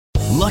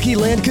Lucky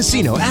Land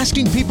Casino,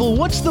 asking people,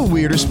 what's the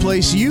weirdest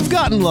place you've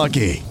gotten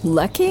lucky?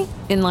 Lucky?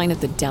 In line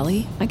at the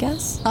deli, I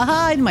guess?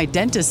 Aha, in my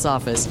dentist's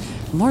office.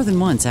 More than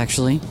once,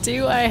 actually.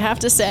 Do I have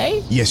to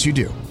say? Yes, you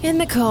do. In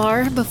the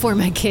car before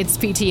my kids'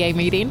 PTA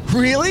meeting.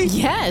 Really?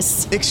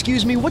 Yes.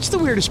 Excuse me, what's the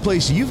weirdest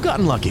place you've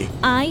gotten lucky?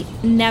 I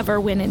never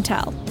win and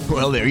tell.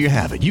 Well, there you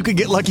have it. You can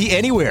get lucky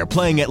anywhere,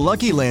 playing at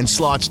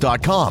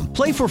LuckyLandSlots.com.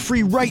 Play for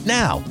free right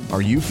now.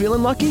 Are you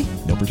feeling lucky?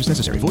 No purchase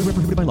necessary. Void where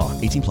prohibited by law.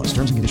 18 plus.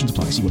 Terms and conditions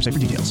apply. See website for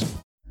details.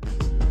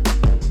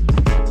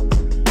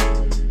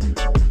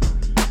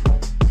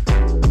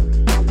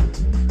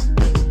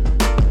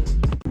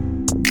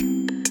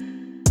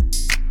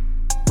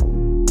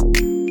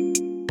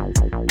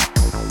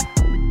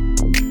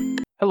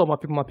 Hello,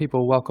 my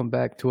people. Welcome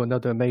back to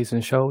another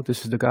amazing show.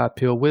 This is the God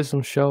Pure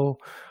Wisdom Show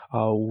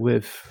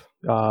with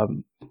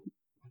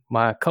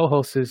my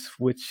co-hosts,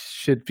 which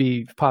should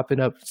be popping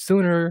up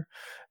sooner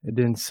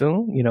than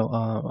soon.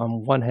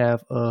 I'm one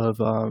half of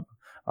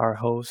our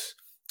host,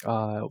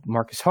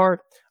 Marcus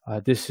Hart.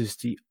 This is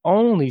the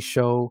only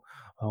show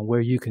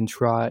where you can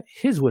try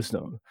his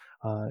wisdom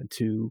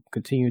to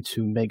continue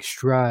to make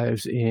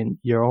strides in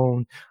your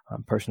own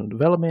personal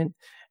development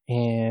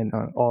and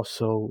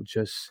also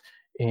just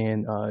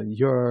in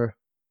your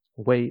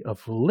way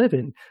of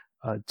living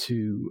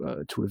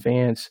to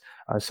advance.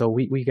 So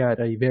we got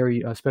a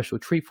very special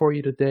treat for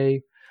you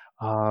today.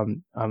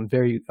 I'm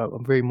very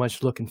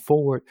much looking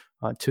forward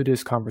to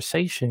this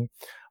conversation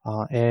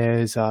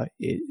as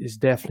it is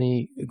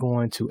definitely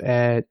going to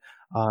add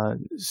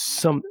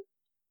something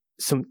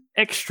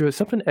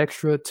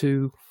extra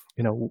to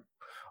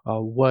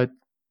what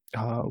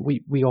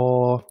we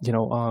all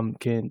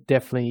can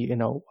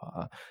definitely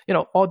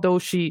although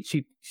she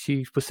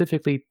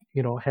specifically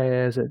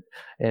has a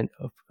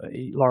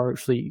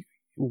largely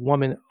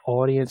woman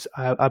audience,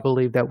 I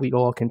believe that we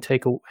all can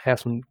have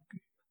some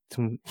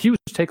huge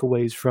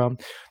takeaways from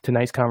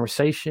tonight's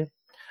conversation.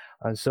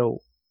 So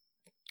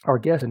our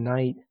guest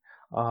tonight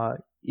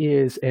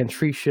is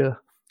Antricia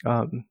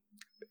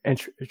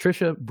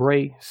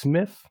Bray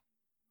Smith.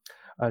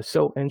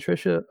 So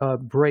Antricia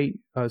Bray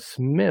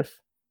Smith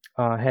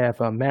have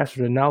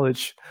mastered the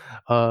knowledge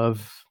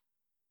of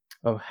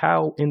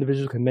how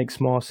individuals can make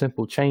small,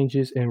 simple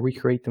changes and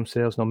recreate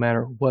themselves no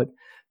matter what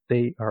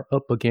they are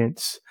up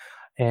against.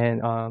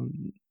 And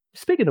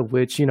speaking of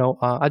which,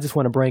 I just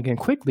want to bring in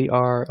quickly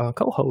our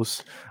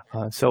co-host.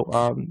 So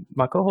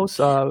my co-host,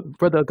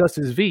 Brother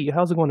Augustus V.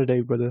 How's it going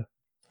today, brother?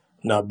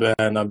 Not bad,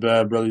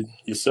 brother.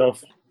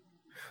 Yourself?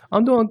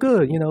 I'm doing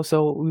good.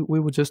 So we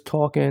were just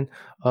talking,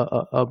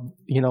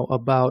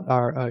 about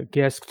our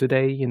guest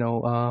today,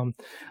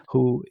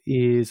 who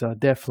is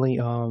definitely,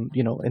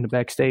 in the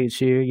backstage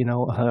here,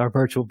 our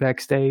virtual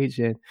backstage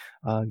and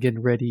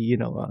getting ready,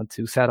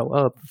 to saddle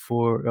up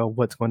for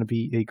what's going to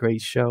be a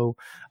great show.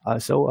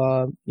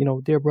 So,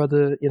 dear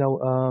brother,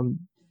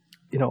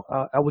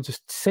 I was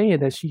just saying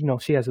that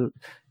she has a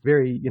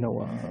very,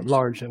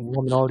 large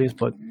woman audience,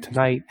 but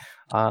tonight,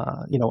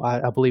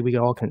 I believe we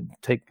all can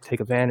take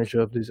advantage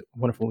of this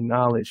wonderful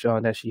knowledge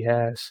that she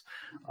has.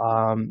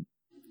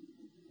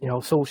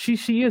 So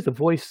she is the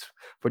voice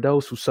for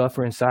those who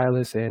suffer in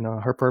silence, and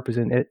her purpose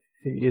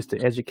is to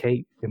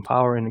educate,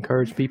 empower, and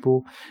encourage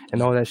people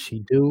and all that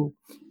she do,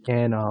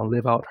 and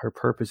live out her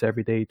purpose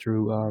every day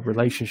through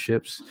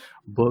relationships,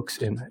 books,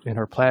 and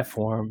her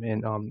platform.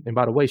 And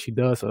by the way, she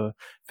does a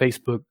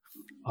Facebook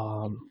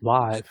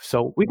live.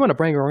 So we're going to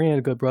bring her in,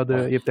 good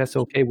brother, if that's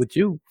okay with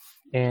you,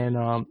 and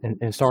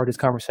start this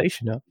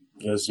conversation up.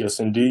 Yes,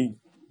 indeed.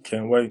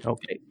 Can't wait.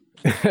 Okay.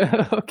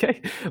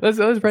 Okay.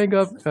 Let's bring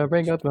up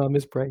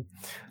Miss Bray.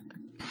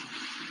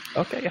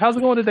 Okay. How's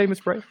it going today, Miss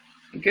Bray?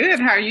 Good.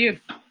 How are you?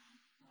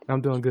 I'm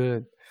doing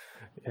good.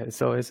 Yeah,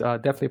 so it's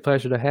definitely a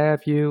pleasure to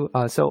have you.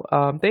 So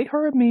they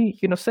heard me,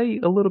 say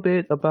a little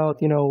bit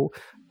about,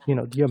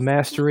 your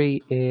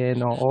mastery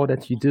and all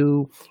that you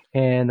do,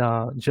 and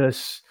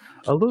just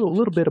a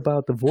little bit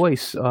about the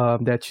voice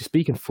that you're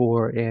speaking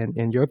for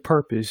and your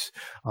purpose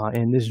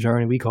in this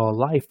journey we call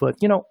life. But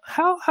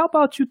how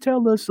about you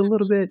tell us a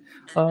little bit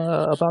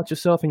about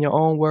yourself in your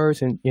own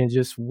words and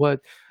just what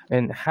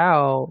and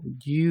how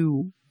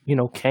you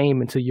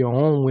came into your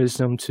own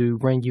wisdom to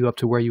bring you up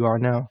to where you are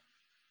now.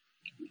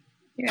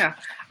 Yeah,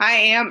 I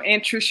am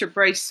Antricia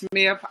Bray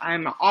Smith.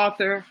 I'm an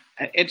author,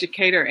 an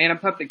educator, and a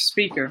public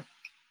speaker.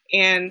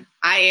 And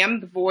I am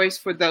the voice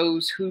for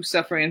those who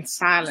suffer in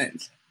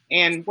silence.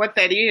 And what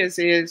that is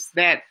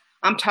that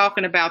I'm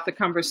talking about the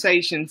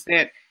conversations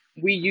that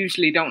we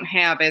usually don't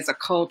have as a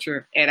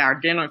culture at our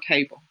dinner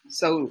table.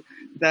 So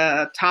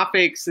the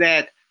topics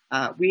that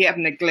we have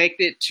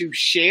neglected to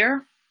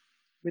share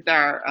with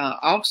our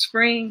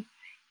offspring,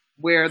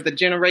 where the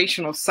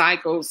generational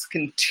cycles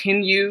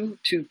continue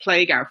to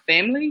plague our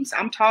families.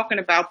 I'm talking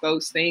about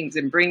those things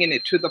and bringing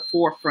it to the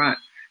forefront.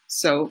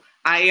 So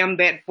I am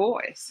that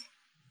voice.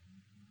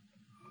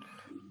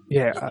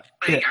 Yeah,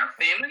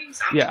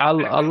 I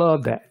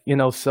love that.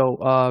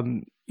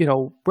 So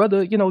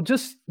brother,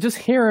 just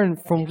hearing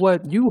from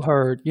what you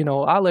heard,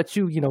 I'll let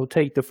you,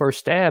 take the first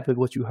stab at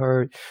what you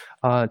heard,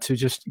 to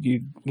just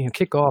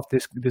kick off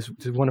this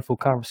wonderful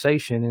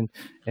conversation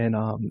and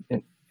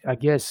I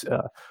guess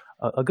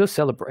a good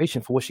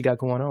celebration for what you got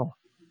going on.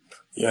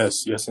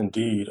 Yes, yes,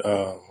 indeed.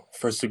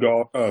 First of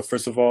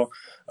all,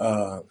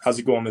 how's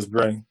it going, Ms.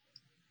 Bray?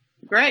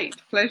 Great.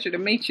 Pleasure to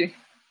meet you.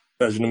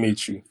 Pleasure to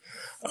meet you.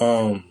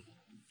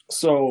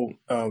 So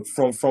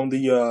from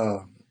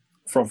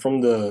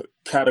the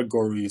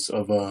categories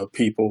of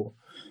people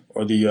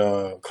or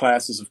the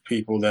classes of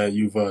people that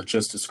you've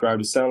just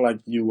described, it sounds like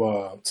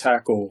you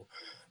tackle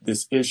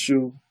this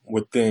issue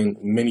within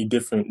many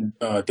different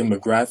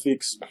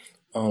demographics.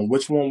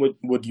 Which one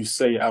would you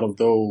say out of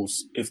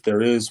those, if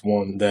there is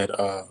one that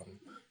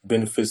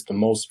benefits the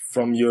most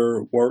from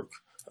your work,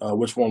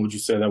 which one would you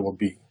say that would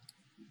be?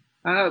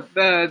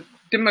 The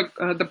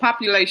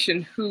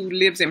population who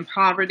lives in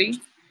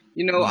poverty.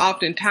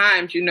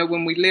 Oftentimes,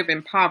 when we live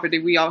in poverty,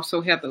 we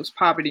also have those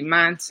poverty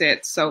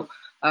mindsets. So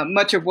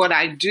much of what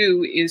I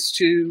do is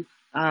to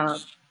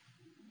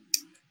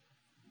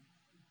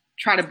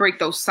try to break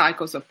those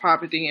cycles of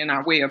poverty in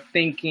our way of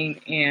thinking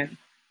and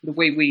the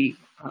way we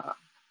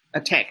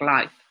attack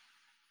life.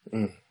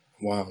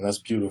 Wow, that's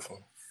beautiful.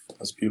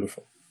 That's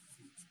beautiful.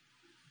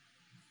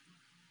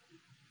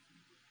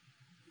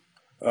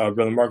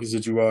 Brother Marcus,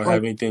 did you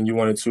have anything you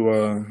wanted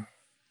to?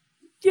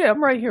 Yeah,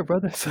 I'm right here,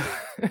 brother.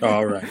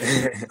 All right.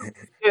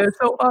 Yeah.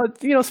 So,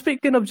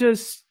 speaking of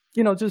just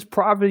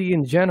poverty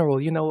in general,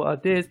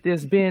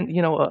 there's been,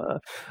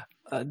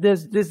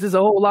 there's a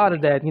whole lot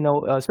of that,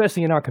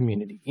 especially in our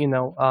community,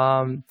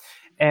 and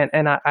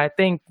I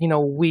think,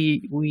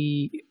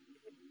 we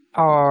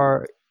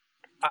are,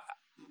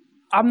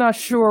 I'm not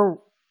sure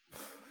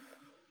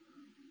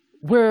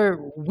where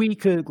we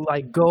could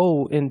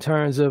go in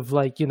terms of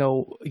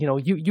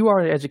you are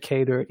an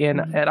educator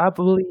and I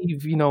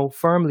believe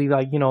firmly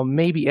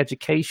maybe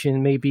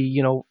education may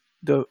be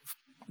the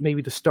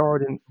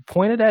start and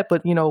point of that,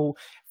 but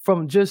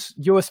from just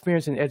your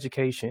experience in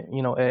education,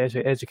 as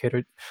an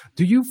educator,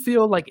 do you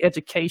feel like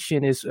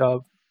education is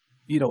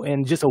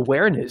and just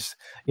awareness,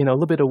 a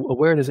little bit of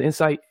awareness,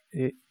 insight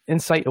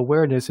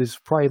awareness is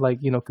probably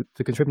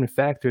the contributing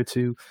factor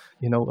to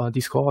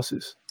these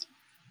causes?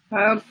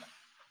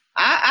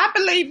 I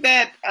believe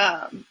that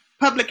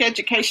public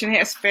education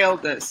has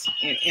failed us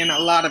in a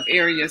lot of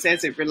areas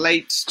as it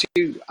relates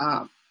to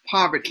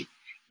poverty.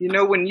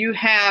 When you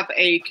have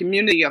a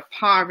community of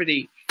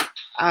poverty,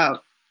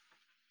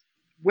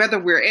 whether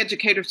we're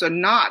educators or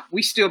not,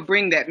 we still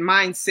bring that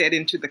mindset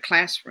into the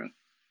classroom.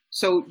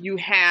 So you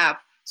have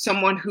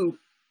someone who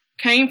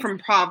came from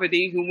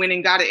poverty, who went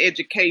and got an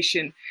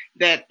education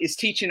that is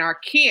teaching our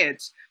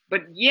kids,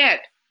 but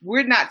yet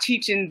we're not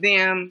teaching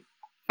them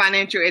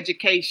financial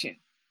education.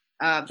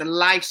 The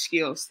life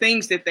skills,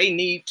 things that they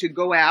need to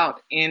go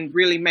out and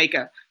really make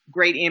a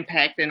great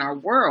impact in our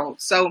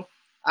world. So,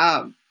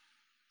 I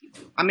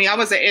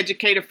was an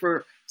educator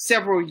for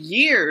several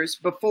years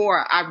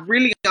before I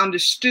really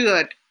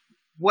understood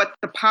what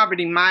the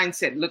poverty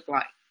mindset looked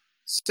like.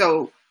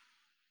 So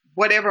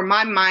whatever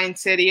my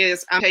mindset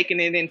is, I'm taking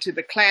it into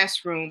the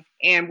classroom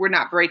and we're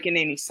not breaking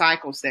any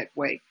cycles that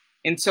way.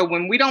 And so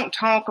when we don't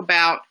talk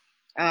about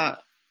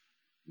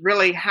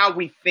really how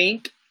we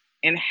think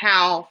and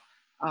how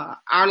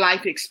our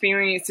life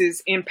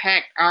experiences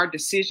impact our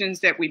decisions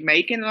that we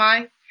make in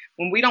life,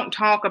 when we don't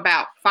talk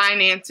about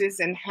finances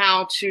and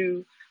how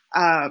to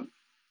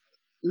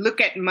look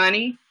at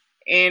money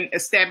and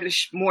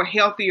establish more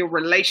healthier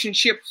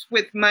relationships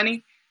with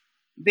money,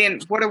 then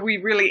what are we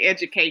really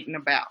educating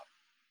about?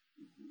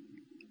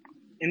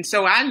 And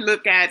so I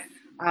look at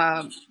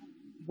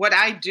what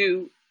I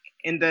do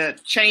and the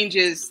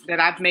changes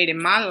that I've made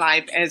in my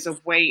life as a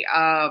way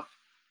of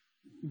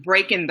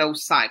breaking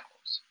those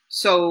cycles.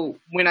 So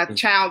when a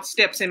child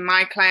steps in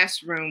my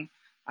classroom,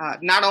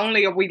 not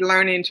only are we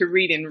learning to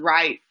read and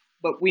write,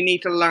 but we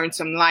need to learn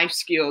some life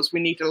skills. We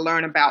need to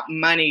learn about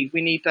money.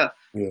 We need to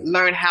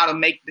learn how to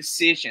make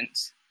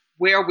decisions,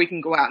 where we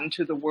can go out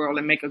into the world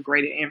and make a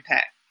greater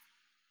impact.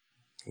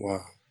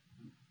 Wow.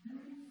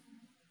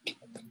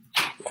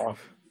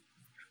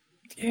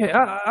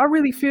 Yeah, I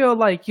really feel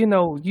like, you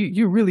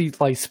really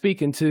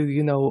speaking to,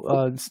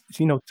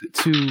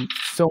 to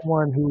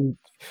someone who,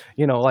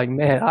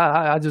 man,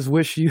 I just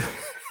wish you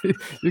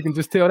can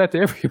just tell that to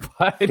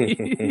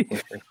everybody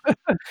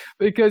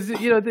because,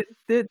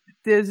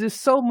 there's just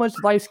so much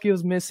life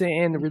skills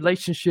missing and the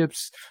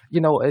relationships,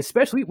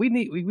 especially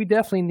we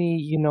definitely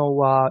need,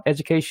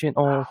 education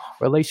on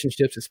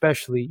relationships,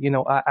 especially,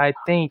 I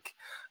think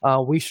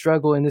we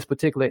struggle in this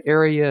particular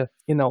area,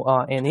 in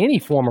any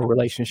form of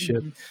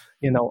relationship,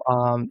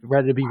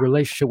 whether it be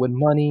relationship with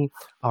money,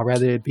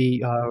 rather it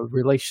be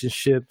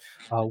relationship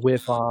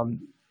with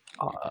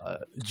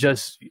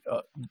just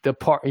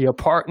your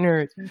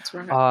partner. That's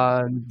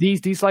right.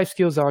 These life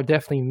skills are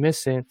definitely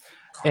missing,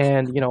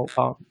 and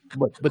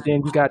but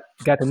then you got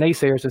the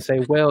naysayers to say,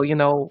 well,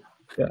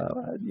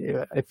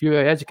 if you're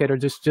an educator,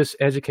 just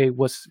educate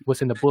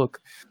what's in the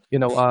book.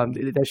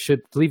 That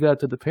should leave it up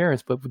to the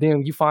parents. But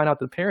then you find out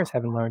the parents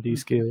haven't learned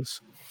these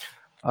skills.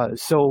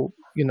 Is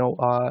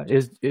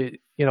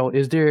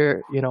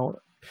there,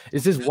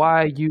 is this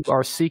why you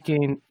are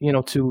seeking,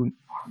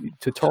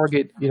 to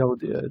target,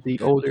 the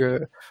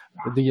older,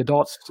 the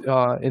adults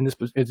in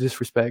this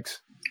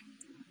respects?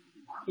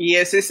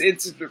 Yes,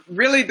 it's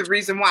really the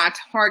reason why I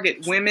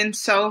target women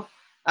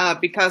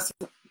because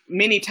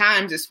many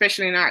times,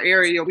 especially in our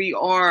area, we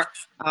are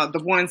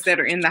the ones that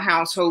are in the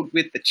household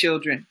with the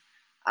children.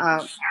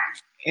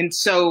 And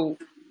so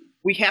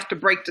we have to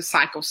break the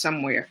cycle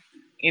somewhere.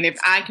 And if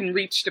I can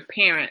reach the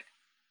parent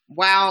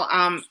while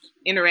I'm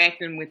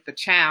interacting with the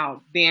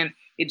child, then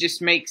it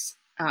just makes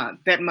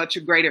that much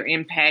a greater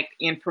impact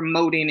in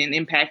promoting and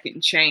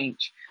impacting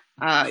change.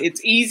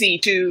 It's easy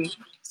to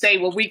say,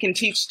 well, we can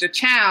teach the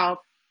child,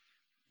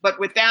 but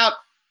without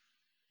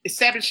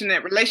establishing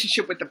that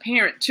relationship with the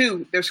parent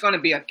too, there's going to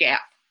be a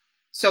gap.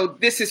 So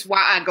this is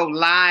why I go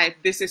live.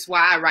 This is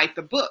why I write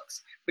the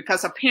books,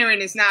 because a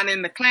parent is not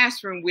in the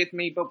classroom with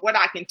me, but what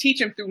I can teach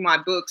them through my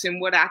books and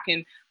what I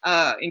can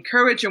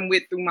encourage them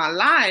with through my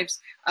lives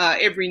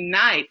every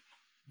night,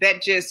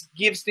 that just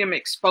gives them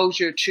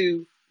exposure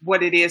to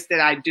what it is that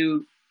I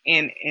do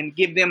and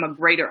give them a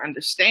greater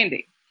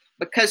understanding.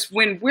 Because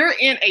when we're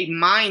in a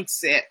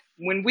mindset,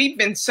 when we've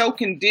been so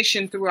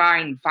conditioned through our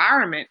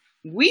environment,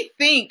 we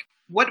think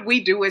what we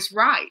do is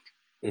right.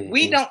 Mm-hmm.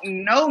 We don't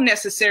know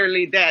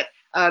necessarily that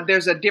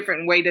there's a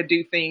different way to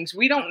do things.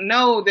 We don't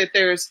know that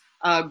there's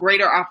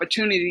greater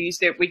opportunities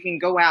that we can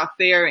go out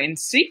there and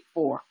seek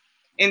for.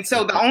 And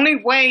so the only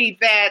way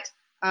that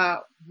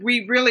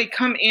we really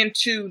come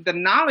into the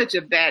knowledge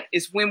of that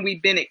is when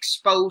we've been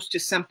exposed to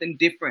something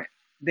different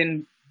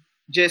than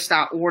just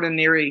our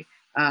ordinary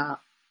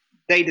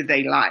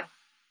day-to-day life.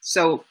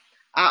 So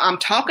I'm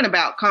talking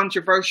about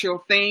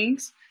controversial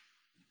things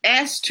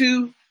as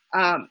to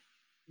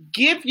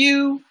give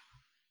you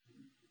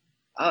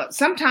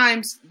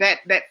sometimes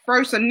that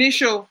first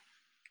initial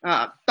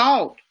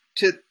thought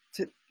to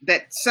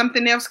that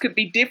something else could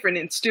be different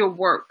and still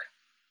work,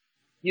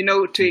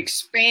 to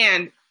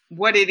expand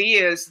what it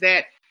is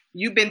that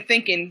you've been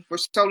thinking for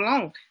so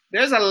long.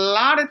 There's a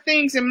lot of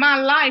things in my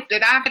life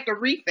that I've had to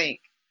rethink.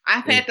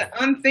 I've had to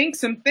unthink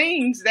some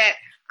things that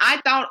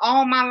I thought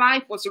all my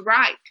life was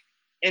right,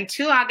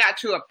 until I got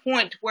to a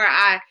point where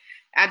I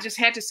just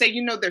had to say,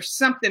 there's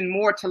something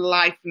more to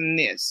life than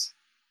this.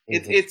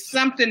 Mm-hmm. It's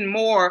something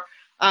more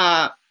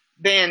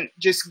than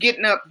just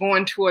getting up,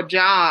 going to a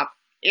job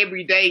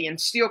every day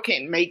and still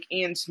can't make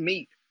ends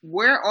meet.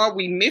 Where are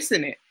we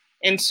missing it?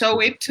 And so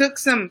it took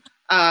some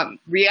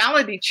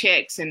reality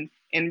checks and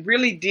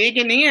really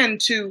digging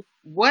into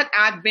what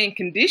I've been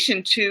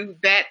conditioned to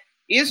that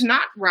is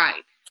not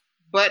right.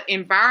 But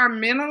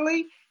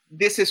environmentally,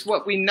 this is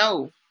what we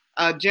know.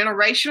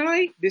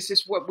 Generationally, this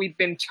is what we've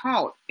been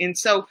taught. And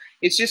so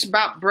it's just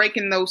about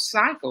breaking those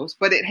cycles,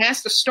 but it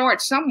has to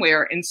start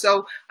somewhere. And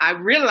so I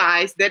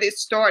realized that it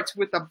starts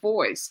with a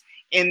voice.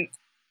 And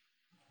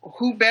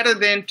who better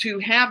than to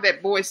have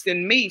that voice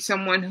than me,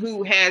 someone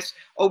who has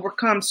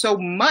overcome so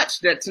much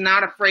that's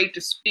not afraid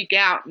to speak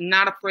out,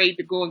 not afraid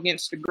to go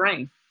against the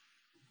grain.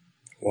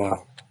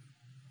 Wow.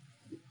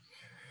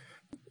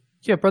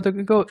 Yeah, brother,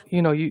 go.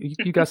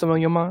 You got something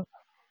on your mind?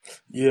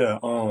 Yeah.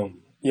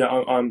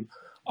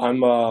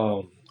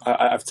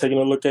 I've taken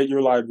a look at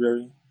your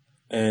library,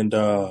 and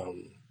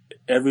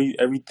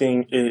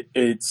everything.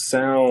 It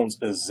sounds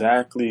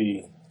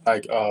exactly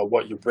like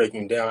what you're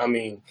breaking down. I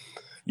mean,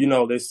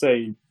 they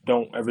say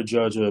don't ever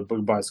judge a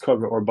book by its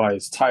cover or by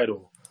its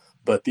title,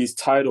 but these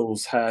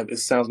titles it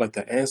sounds like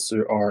the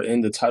answer are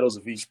in the titles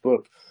of each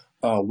book.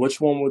 Which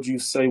one would you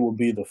say will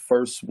be the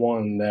first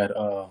one that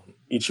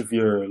each of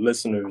your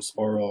listeners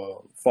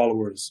or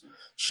followers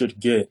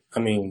should get? I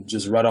mean,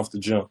 just right off the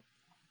jump.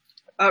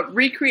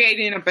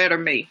 Recreating a Better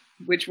Me,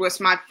 which was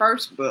my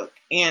first book.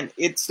 And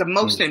it's the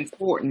most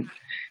important,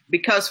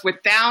 because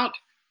without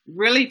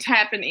really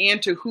tapping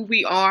into who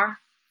we are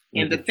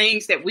and the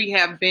things that we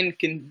have been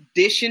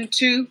conditioned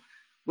to,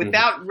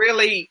 without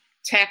really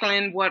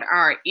tackling what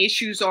our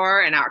issues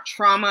are and our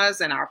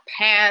traumas and our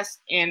past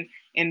and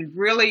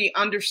really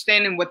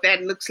understanding what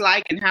that looks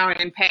like and how it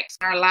impacts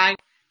our life,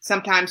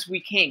 sometimes we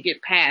can't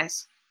get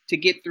past to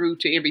get through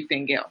to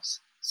everything else.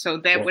 So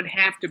that would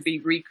have to be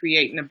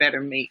Recreating a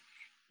Better Me.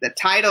 The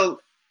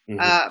title,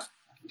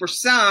 for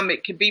some,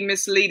 it could be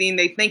misleading.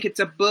 They think it's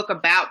a book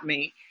about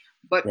me,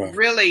 but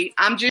really,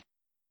 I'm just.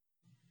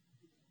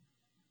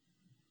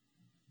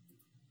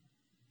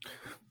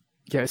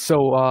 Yeah.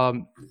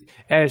 So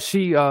as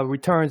she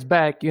returns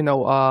back,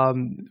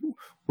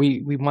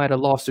 we might have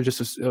lost her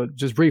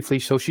just briefly.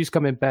 So she's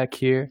coming back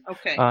here.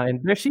 Okay.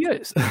 And there she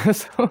is.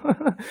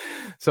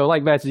 so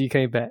like Magic, you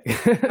came back.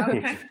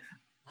 Okay.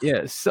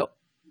 Yeah. So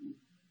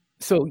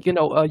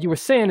you were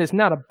saying it's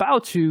not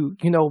about you,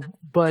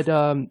 but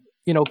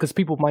because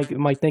people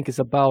might think it's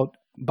about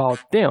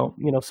them,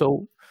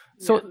 So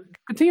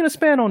continue to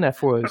expand on that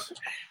for us.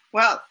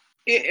 Well,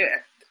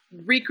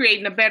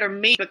 Recreating a Better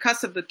Me,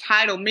 because of the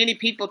title, many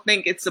people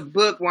think it's a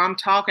book where I'm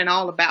talking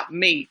all about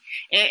me.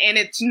 And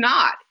it's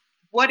not.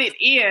 What it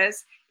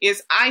is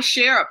I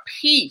share a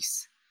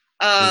piece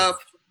of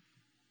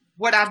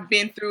what I've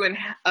been through and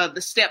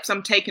the steps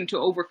I'm taking to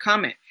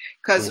overcome it.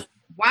 Because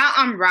while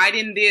I'm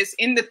writing this,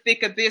 in the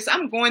thick of this,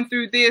 I'm going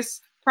through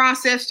this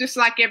process just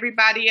like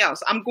everybody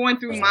else. I'm going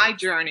through my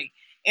journey.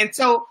 And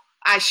so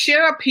I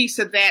share a piece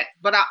of that,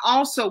 but I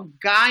also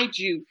guide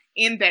you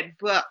in that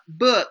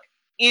book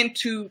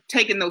into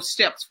taking those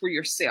steps for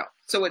yourself.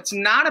 So it's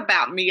not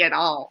about me at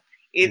all.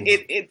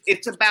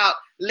 It's about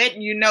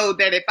letting you know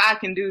that if I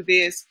can do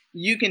this,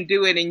 you can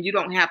do it, and you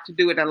don't have to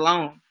do it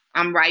alone.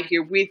 I'm right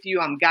here with you.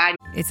 I'm guiding.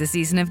 It's a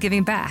season of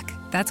giving back.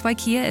 That's why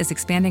Kia is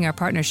expanding our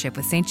partnership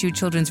with St. Jude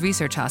Children's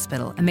Research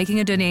Hospital and making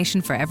a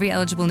donation for every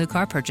eligible new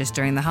car purchase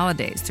during the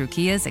holidays through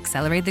Kia's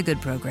Accelerate the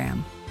Good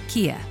program.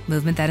 Kia,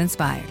 movement that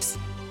inspires.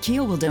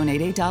 Kia will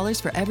donate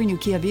 $8 for every new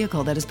Kia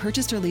vehicle that is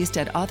purchased or leased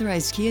at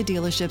authorized Kia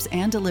dealerships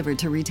and delivered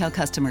to retail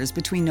customers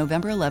between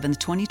November 11th,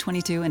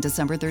 2022 and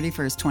December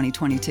 31st,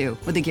 2022,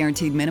 with a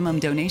guaranteed minimum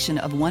donation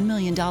of $1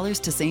 million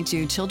to St.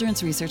 Jude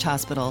Children's Research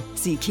Hospital.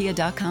 See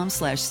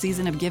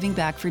kia.com/season of giving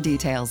back for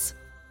details.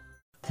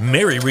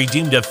 Mary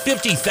redeemed a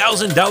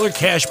 $50,000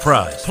 cash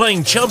prize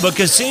playing Chumba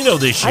Casino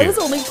this year. I was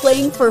only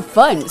playing for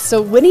fun,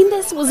 so winning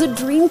this was a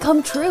dream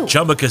come true.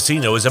 Chumba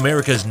Casino is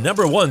America's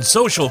 #1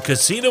 social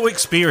casino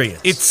experience.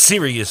 It's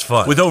serious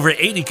fun. With over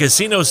 80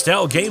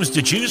 casino-style games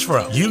to choose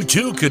from, you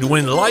too could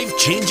win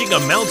life-changing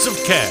amounts of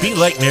cash. Be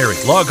like Mary.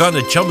 Log on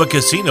to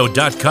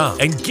ChumbaCasino.com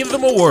and give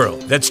them a whirl.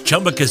 That's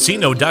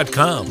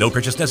ChumbaCasino.com. No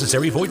purchase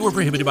necessary. Void or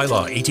prohibited by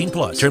law.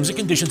 18+. Terms and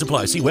conditions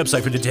apply. See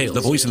website for details.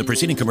 The voice in the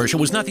preceding commercial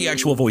was not the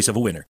actual voice of a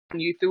winner.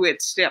 You through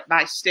it step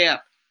by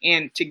step,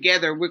 and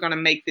together we're going to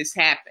make this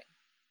happen.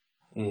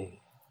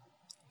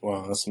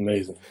 Wow, that's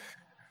amazing.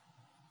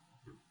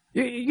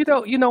 You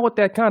know what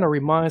that kind of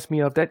reminds me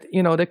of. That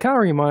kind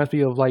of reminds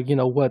me of, like,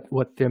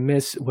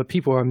 what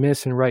people are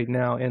missing right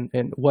now,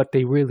 and what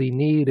they really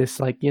need is,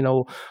 like,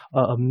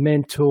 a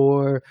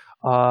mentor,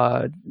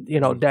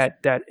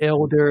 that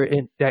elder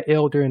in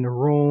the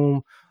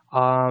room.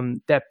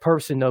 That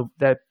person of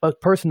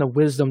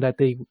wisdom that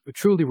they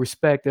truly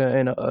respect,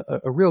 and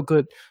a real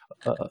good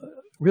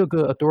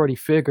authority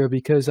figure,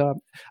 because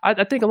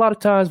I think a lot of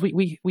times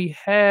we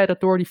had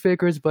authority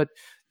figures, but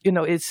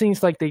it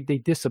seems like they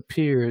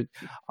disappeared.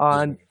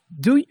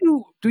 Do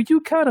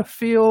you kind of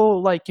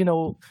feel like,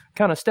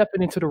 kind of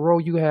stepping into the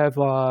role you have,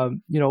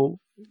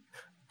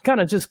 kind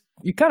of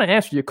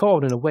answer your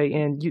call in a way,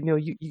 and you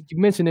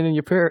mentioned it in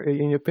your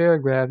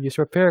paragraph, your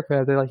short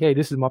paragraph. They're like, hey,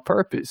 this is my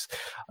purpose.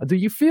 Do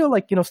you feel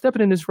like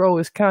stepping in this role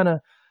is kind of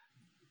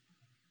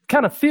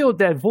filled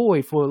that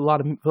void for a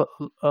lot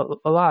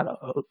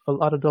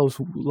of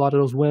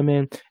those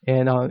women,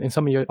 and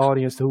some of your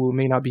audience who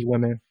may not be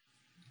women?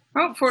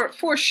 Oh,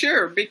 for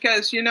sure,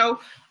 because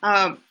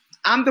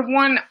I'm the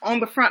one on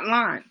the front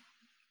line.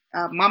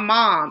 My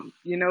mom,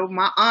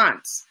 my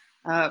aunts.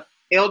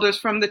 Elders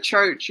from the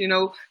church,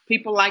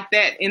 people like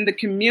that in the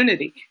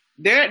community.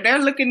 They're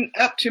looking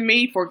up to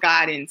me for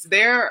guidance.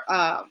 They're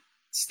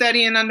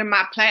studying under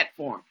my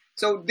platform.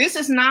 So this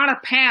is not a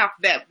path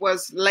that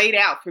was laid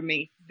out for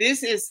me.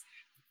 This is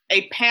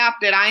a path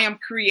that I am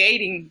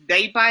creating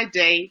day by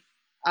day,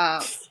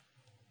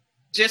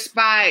 just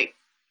by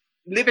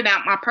living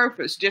out my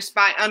purpose, just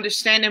by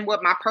understanding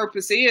what my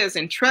purpose is,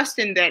 and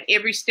trusting that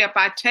every step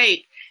I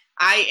take,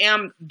 I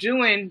am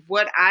doing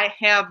what I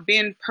have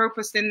been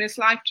purposed in this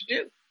life to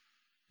do.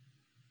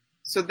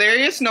 So there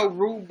is no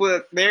rule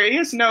book. There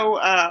is no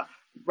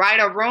right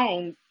or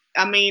wrong.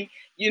 I mean,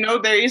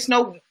 there is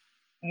no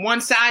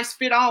one size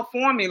fit all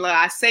formula.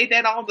 I say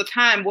that all the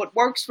time. What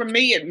works for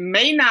me, it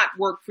may not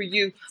work for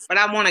you, but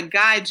I want to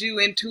guide you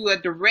into a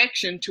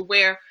direction to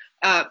where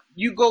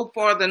you go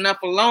farther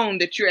enough alone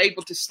that you're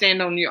able to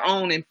stand on your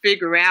own and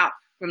figure out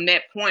from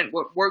that point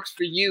what works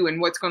for you and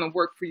what's going to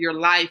work for your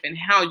life, and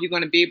how you're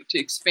going to be able to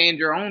expand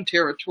your own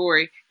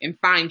territory and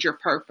find your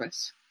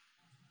purpose.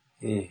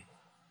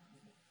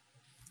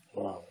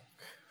 Wow.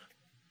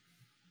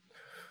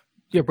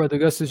 Yeah, Brother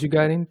Augustus, you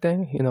got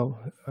anything?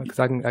 Because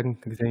I can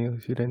continue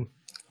if you didn't.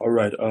 All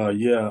right.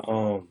 Yeah.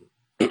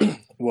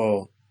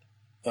 Well,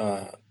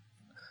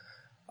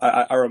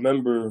 I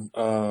remember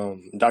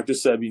Dr.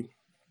 Sebi.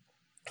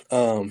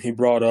 He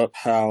brought up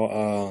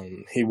how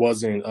he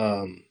wasn't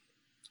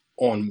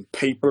on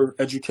paper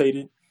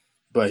educated,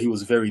 but he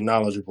was very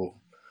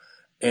knowledgeable.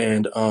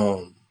 And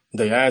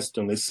they asked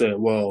him, they said,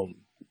 well,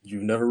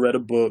 you've never read a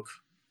book,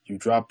 you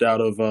dropped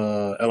out of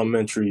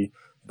elementary,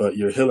 but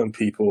you're healing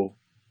people,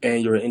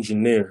 and you're an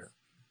engineer.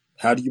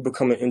 How do you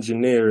become an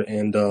engineer,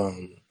 and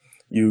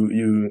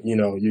you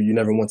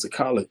never went to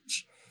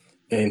college?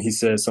 And he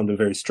said something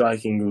very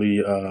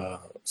strikingly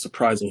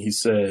surprising. He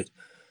said,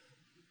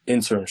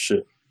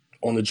 internship,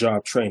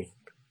 on-the-job training.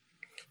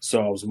 So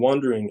I was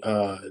wondering,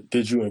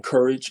 did you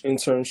encourage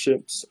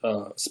internships,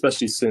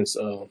 especially since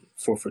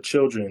for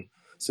children,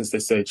 since they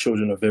say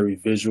children are very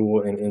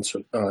visual and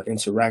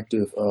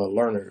interactive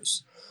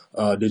learners?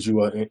 Did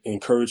you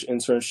encourage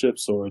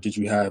internships, or did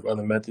you have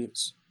other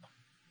methods?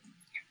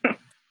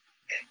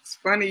 It's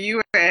funny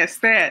you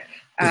asked that.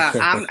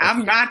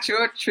 I'm not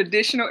your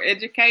traditional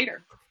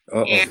educator.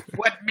 And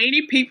what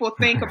many people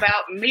think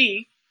about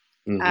me,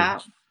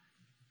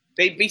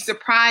 they'd be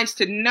surprised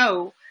to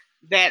know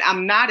that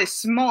I'm not as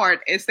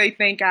smart as they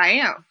think I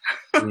am.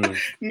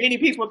 Many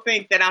people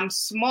think that I'm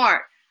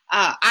smart.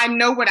 I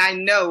know what I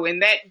know,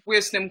 and that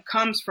wisdom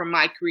comes from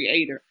my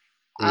Creator.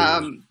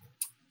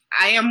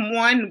 I am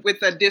one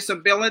with a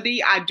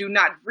disability. I do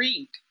not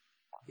read.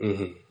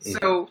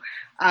 So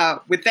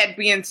with that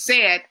being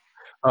said,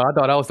 I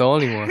thought I was the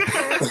only one.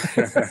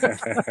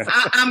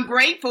 I'm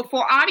grateful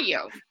for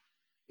audio.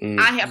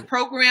 I have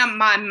programmed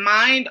my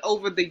mind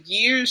over the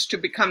years to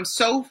become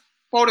so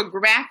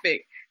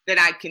photographic that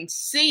I can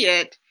see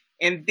it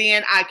and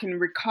then I can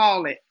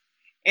recall it.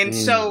 And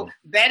so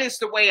that is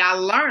the way I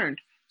learned.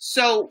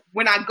 So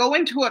when I go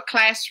into a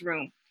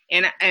classroom,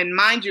 and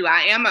mind you,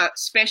 I am a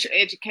special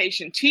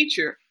education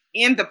teacher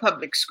in the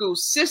public school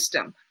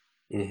system,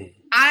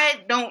 I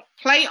don't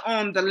play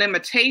on the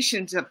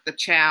limitations of the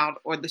child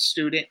or the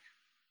student.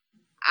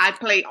 I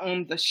play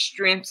on the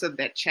strengths of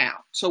that child.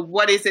 So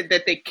what is it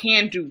that they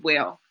can do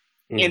well?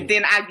 And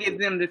then I give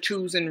them the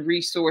tools and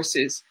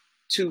resources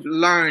to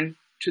learn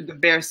to the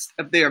best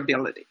of their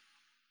ability.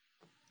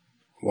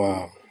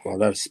 Wow. Wow,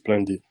 that's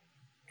splendid.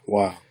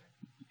 Wow.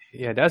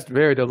 Yeah, that's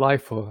very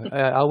delightful.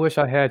 I wish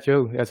I had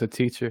you as a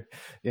teacher.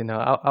 You know,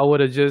 I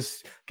would have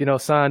just,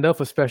 signed up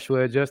for special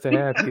ed just to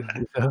have you.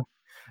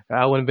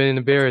 I wouldn't have been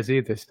embarrassed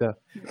either. So,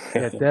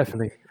 yeah,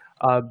 definitely.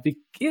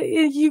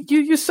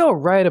 You're so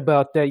right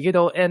about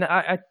that, and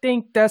I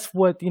think that's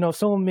what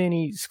so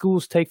many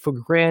schools take for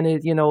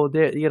granted.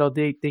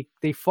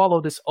 They follow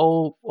this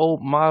old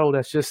model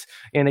that's just,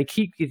 and they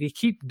keep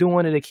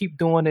doing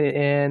it,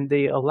 and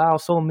they allow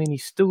so many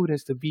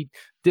students to be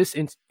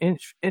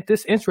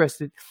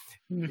disinterested.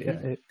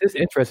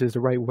 Disinterested is the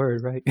right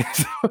word, right?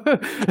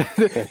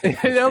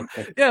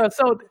 Yeah.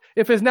 So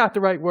if it's not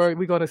the right word,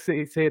 we're gonna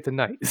say it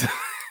tonight.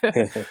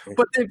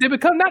 But they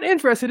become not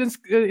interested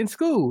in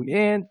school,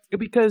 and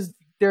because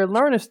their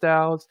learning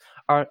styles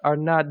are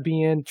not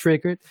being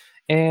triggered,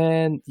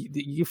 and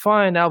you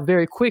find out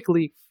very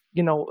quickly,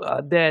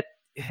 that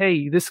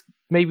hey, this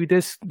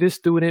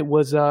student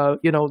was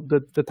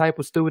the type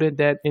of student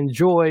that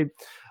enjoyed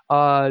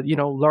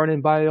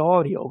learning by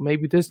audio.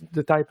 Maybe this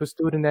the type of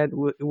student that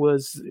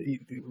was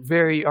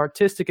very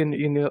artistic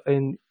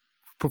and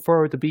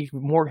prefer to be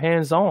more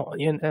hands-on,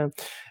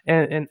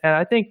 and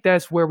I think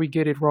that's where we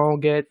get it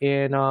wrong at,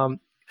 and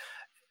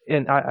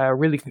I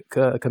really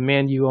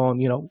commend you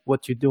on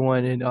what you're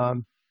doing,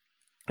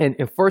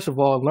 and first of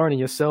all learning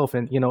yourself,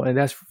 and and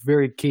that's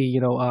very key,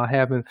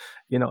 having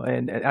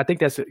and I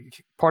think that's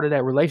part of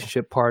that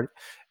relationship part.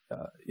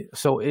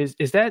 So is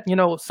that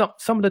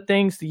some of the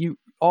things that you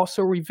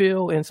also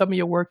reveal in some of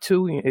your work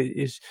too,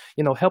 is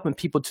helping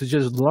people to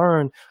just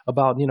learn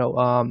about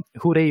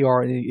who they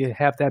are and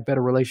have that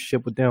better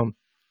relationship with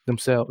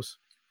themselves.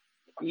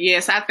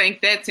 Yes, I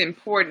think that's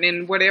important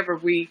in whatever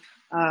we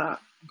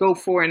go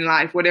for in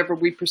life, whatever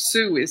we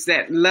pursue, is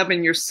that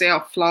loving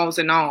yourself, flaws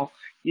and all.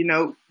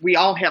 We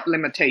all have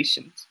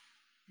limitations.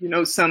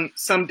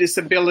 Some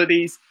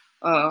disabilities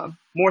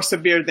more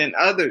severe than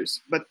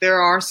others, but there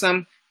are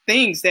some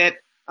things that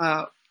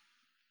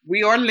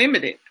we are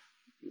limited.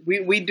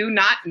 We do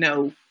not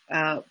know.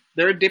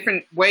 There are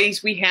different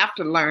ways we have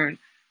to learn.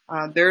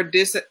 There are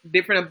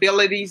different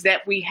abilities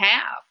that we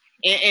have,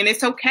 and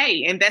it's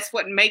okay. And that's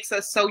what makes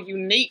us so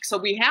unique. So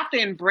we have to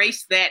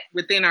embrace that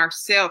within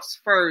ourselves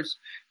first,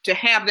 to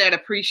have that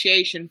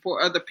appreciation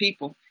for other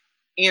people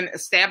in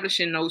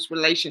establishing those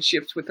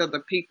relationships with other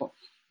people,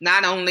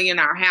 not only in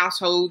our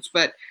households,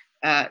 but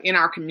in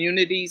our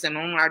communities and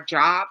on our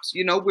jobs.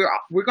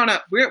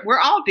 We're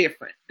all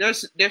different.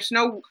 There's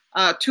no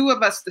two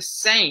of us the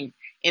same,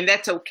 and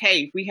that's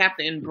okay. We have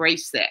to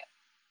embrace that.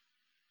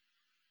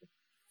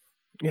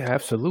 Yeah,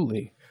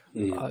 absolutely.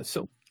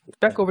 So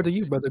back over to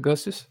you, Brother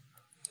Augustus.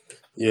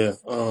 Yeah.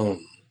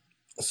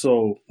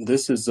 So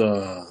this is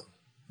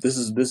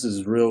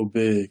real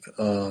big.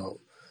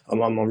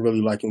 I'm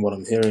really liking what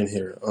I'm hearing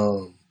here.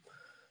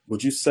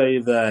 Would you say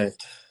that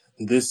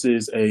this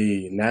is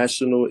a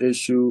national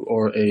issue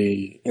or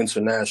a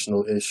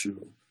international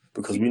issue?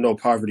 Because we know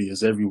poverty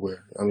is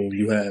everywhere. I mean,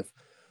 you have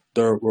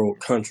third world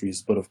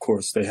countries, but of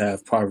course they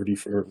have poverty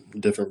for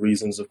different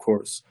reasons, of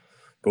course.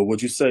 But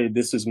would you say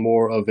this is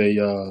more of a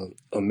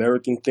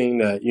American thing,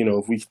 that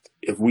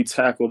if we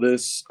tackle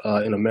this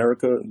in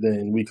America,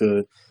 then we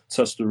could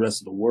touch the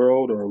rest of the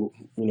world, or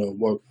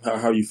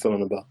how are you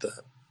feeling about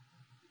that?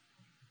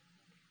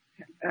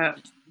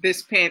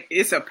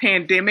 It's a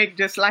pandemic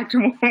just like the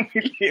one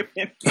we live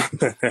in.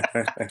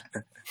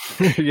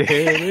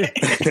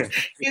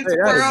 It's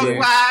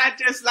worldwide,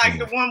 just like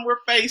the one we're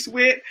faced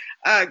with,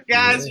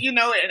 guys. And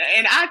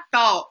I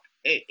thought,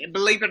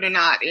 believe it or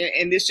not,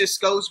 and this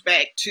just goes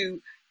back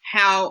to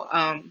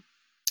how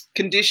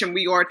conditioned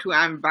we are to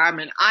our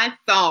environment. I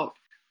thought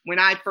when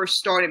I first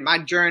started my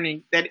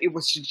journey that it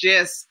was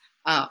just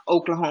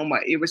Oklahoma.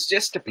 It was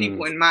just the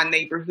people in my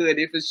neighborhood.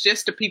 It was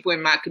just the people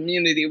in my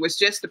community. It was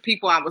just the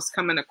people I was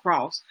coming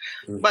across.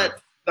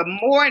 But the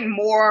more and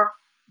more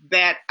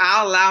that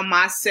I allow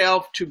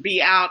myself to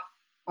be out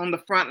on the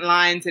front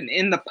lines and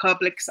in the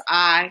public's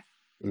eye,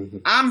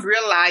 I'm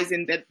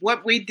realizing that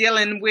what we're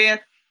dealing with,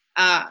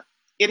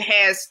 it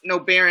has no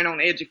bearing on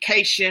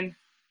education,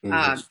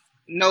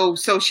 no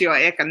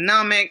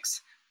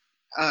socioeconomics,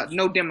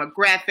 no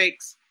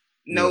demographics,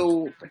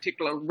 no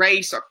particular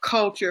race or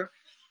culture.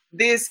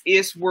 This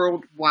is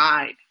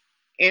worldwide.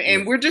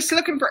 And we're just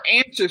looking for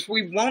answers.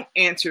 We want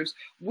answers.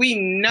 We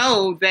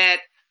know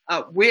that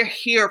we're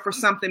here for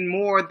something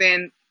more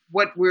than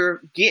what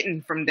we're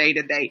getting from day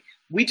to day.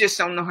 We just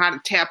don't know how to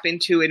tap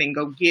into it and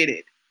go get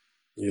it.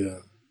 Yeah.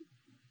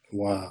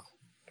 Wow.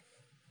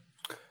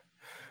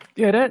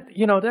 Yeah,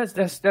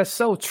 that's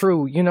so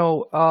true.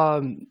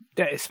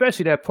 That,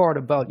 especially that part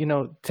about,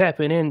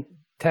 tapping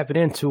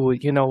into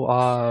it,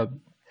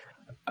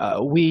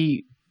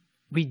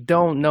 we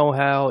don't know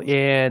how,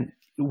 and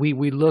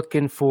we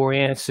looking for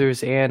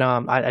answers, and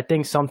I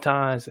think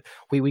sometimes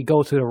we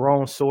go to the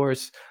wrong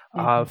source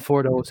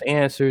for those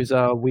answers.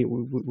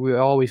 We're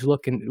always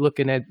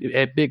looking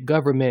at big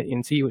government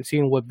and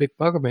seeing what big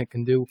government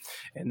can do,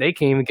 and they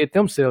can't even get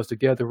themselves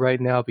together right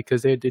now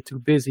because they're too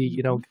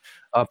busy,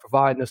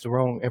 providing us the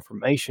wrong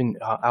information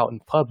out in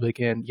public,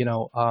 and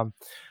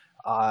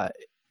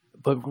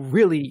but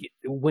really,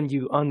 when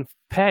you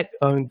unpack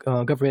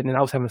government, and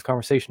I was having this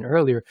conversation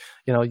earlier,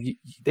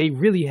 they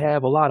really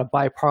have a lot of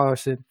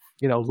bipartisan,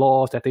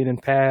 laws that they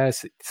didn't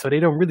pass, so they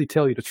don't really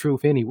tell you the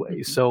truth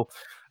anyway. So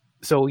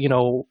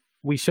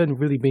we shouldn't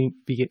really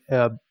be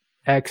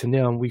asking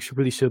them. We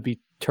should be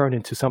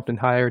turning to something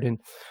higher than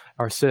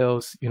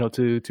ourselves,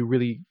 to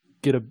really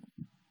get a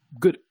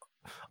good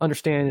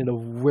understanding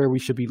of where we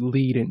should be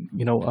leading,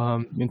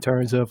 in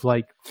terms of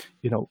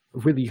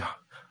really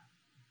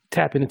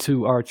tapping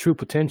into our true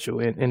potential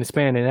and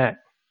expanding that.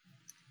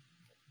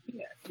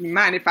 Yeah. You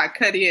mind if I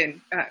cut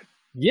in?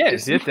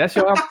 Yes, that's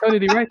your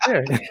opportunity right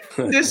there.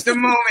 Just a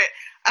moment.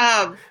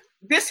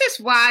 This is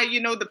why,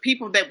 the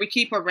people that we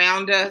keep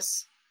around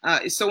us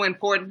is so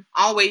important.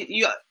 Always,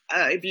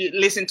 if you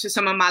listen to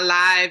some of my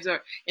lives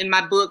or in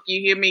my book,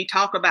 you hear me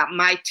talk about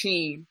my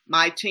team.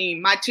 My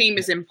team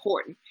is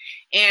important.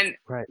 And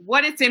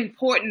what it's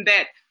important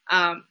that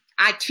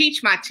I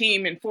teach my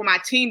team and for my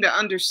team to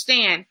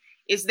understand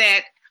is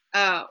that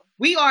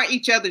we are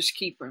each other's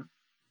keeper.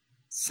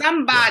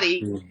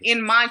 Somebody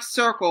in my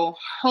circle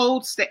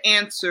holds the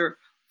answer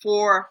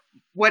for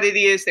what it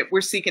is that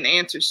we're seeking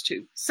answers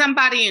to.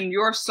 Somebody in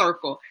your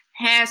circle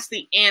has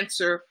the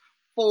answer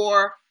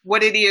for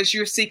what it is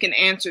you're seeking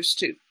answers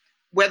to,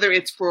 whether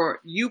it's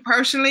for you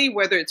personally,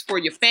 whether it's for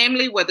your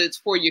family, whether it's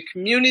for your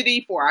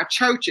community, for our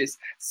churches.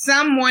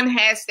 Someone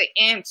has the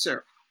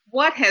answer.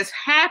 What has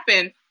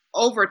happened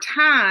over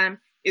time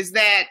is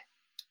that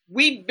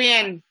we've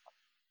been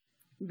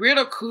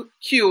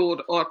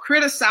ridiculed or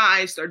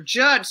criticized or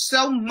judged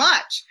so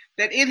much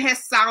that it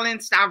has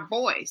silenced our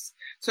voice.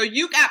 So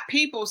you got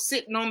people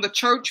sitting on the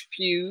church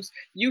pews,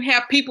 you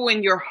have people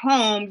in your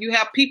home, you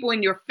have people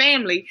in your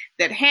family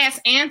that has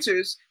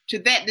answers to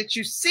that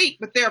you seek,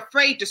 but they're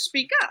afraid to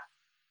speak up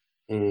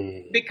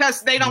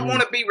because they don't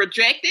want to be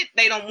rejected.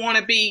 They don't want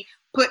to be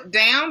put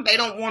down. They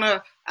don't want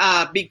to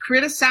be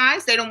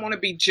criticized. They don't want to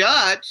be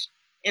judged.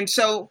 And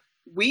so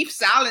we've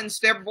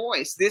silenced their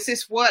voice. This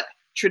is what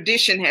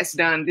tradition has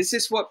done. This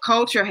is what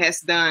culture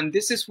has done.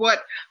 This is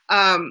what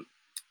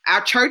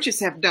our churches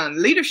have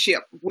done.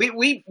 Leadership,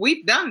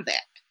 we've done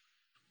that.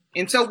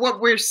 And so what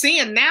we're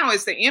seeing now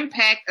is the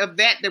impact of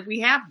that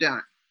we have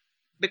done.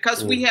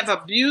 Because we have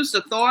abused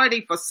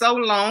authority for so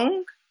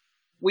long,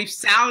 we've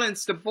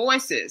silenced the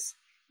voices.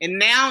 And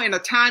now in a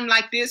time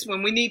like this,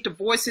 when we need the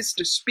voices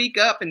to speak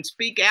up and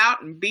speak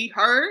out and be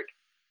heard,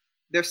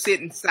 they're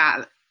sitting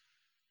silent.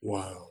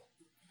 Wow.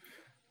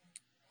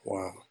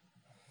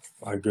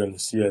 My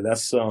goodness. Yeah,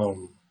 that's I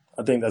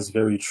think that's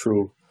very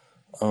true.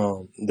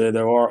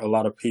 There are a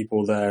lot of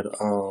people that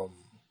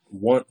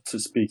want to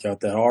speak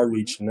out, that are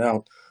reaching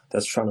out,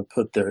 that's trying to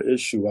put their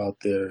issue out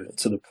there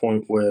to the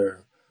point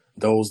where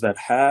those that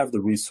have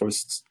the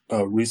resources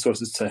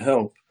to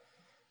help,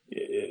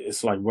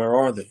 it's like, where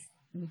are they?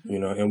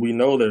 And we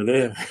know they're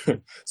there.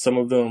 Some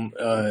of them,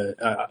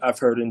 I've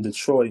heard in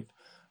Detroit,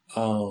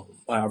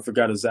 I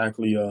forgot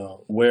exactly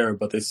where,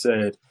 but they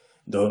said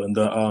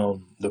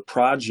the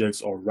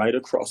projects are right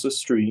across the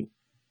street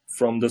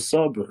from the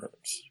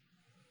suburbs.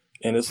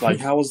 And it's like,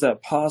 how is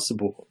that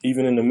possible?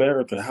 Even in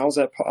America, how is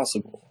that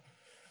possible?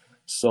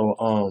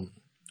 So,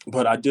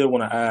 but I did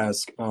want to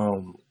ask,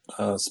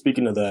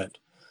 speaking of that,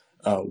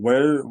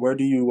 where would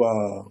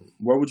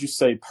you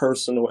say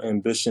personal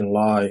ambition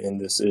lie in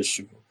this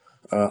issue?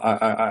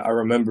 I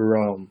remember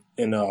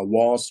in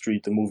Wall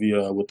Street, the movie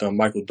with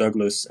Michael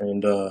Douglas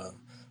and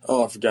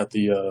I forgot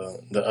the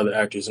other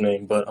actor's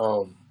name, but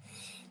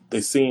they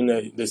seen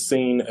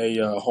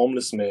a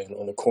homeless man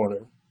on the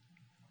corner,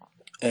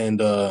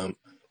 and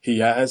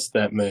he asked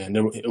that man.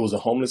 It was a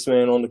homeless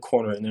man on the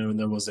corner, and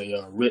there was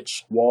a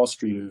rich Wall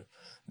Streeter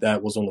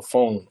that was on the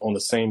phone on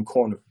the same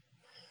corner.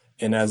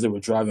 And as they were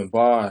driving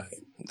by,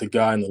 the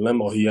guy in the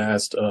limo, he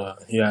asked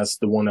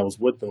the one that was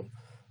with them,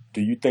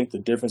 "Do you think the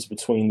difference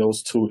between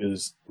those two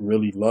is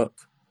really luck?"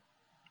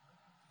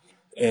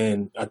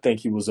 And I think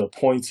he was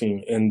pointing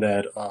in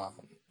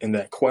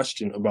that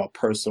question about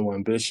personal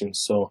ambition.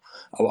 So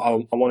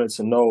I wanted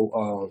to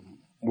know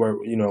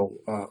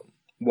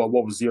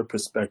what was your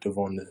perspective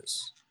on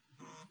this?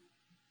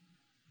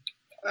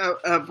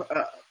 Of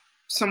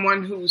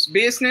someone whose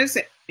business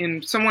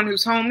and someone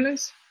who's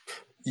homeless?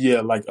 Yeah,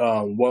 like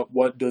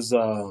what does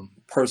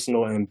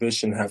personal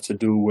ambition have to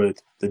do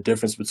with the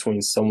difference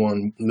between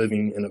someone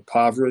living in a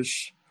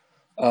impoverished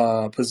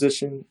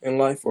position in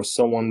life or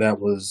someone that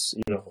was,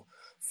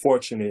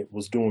 fortunate,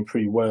 was doing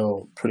pretty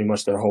well pretty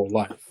much their whole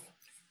life?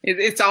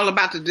 It's all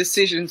about the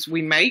decisions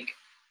we make.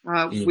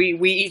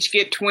 We each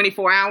get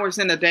 24 hours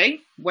in a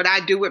day. What I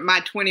do with my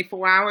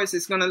 24 hours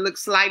is going to look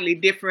slightly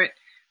different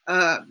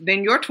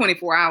than your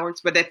 24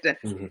 hours. But at the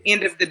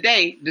end of the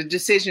day, the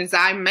decisions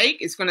I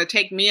make is going to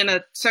take me in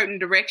a certain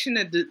direction.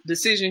 The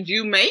decisions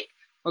you make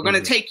are going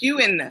to take you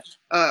in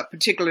a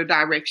particular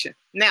direction.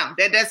 Now,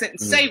 that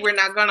doesn't say we're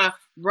not going to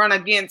run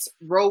against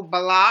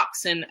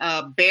roadblocks and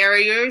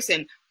barriers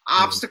and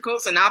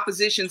obstacles and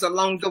oppositions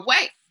along the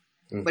way.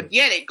 But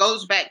yet it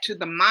goes back to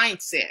the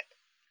mindset.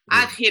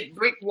 I've hit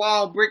brick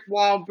wall, brick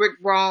wall, brick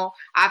wall.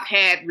 I've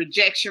had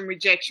rejection.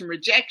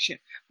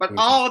 But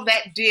all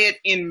that did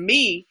in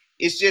me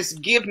is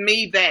just give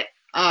me that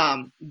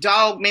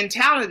dog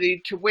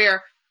mentality to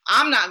where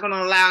I'm not going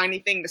to allow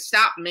anything to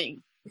stop me.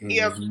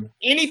 If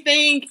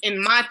anything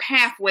in my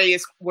pathway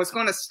was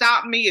going to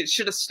stop me, it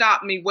should have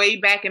stopped me way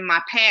back in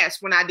my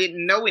past when I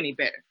didn't know any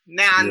better.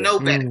 Now I know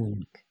better.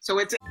 So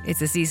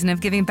It's a season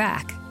of giving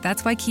back.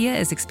 That's why Kia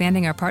is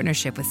expanding our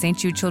partnership with St.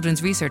 Jude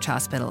Children's Research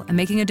Hospital and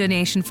making a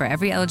donation for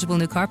every eligible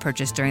new car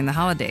purchase during the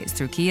holidays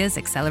through Kia's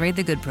Accelerate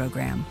the Good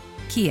program.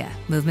 Kia,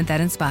 movement that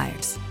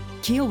inspires.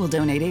 Kia will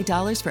donate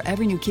 $8 for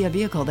every new Kia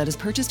vehicle that is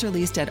purchased or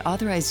leased at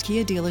authorized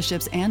Kia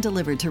dealerships and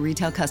delivered to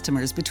retail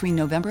customers between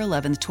November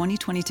 11th,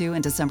 2022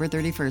 and December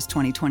 31st,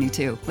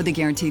 2022, with a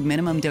guaranteed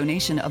minimum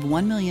donation of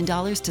 $1 million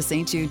to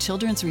St. Jude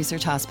Children's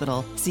Research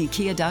Hospital. See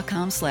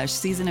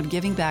kia.com/season of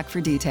giving back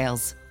for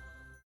details.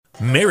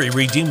 Mary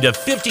redeemed a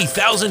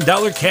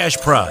 $50,000 cash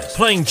prize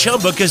playing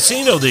Chumba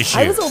Casino this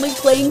year. I was only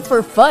playing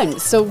for fun,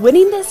 so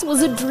winning this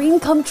was a dream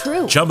come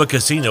true. Chumba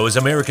Casino is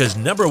America's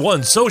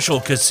 #1 social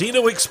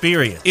casino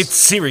experience. It's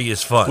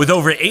serious fun. With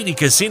over 80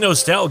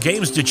 casino-style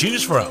games to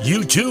choose from,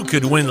 you too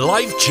could win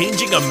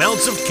life-changing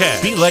amounts of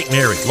cash. Be like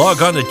Mary.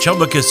 Log on to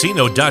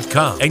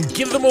ChumbaCasino.com and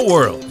give them a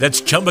whirl.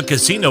 That's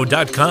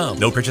ChumbaCasino.com.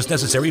 No purchase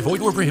necessary.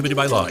 Void where prohibited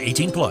by law.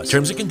 18+.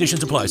 Terms and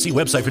conditions apply. See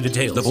website for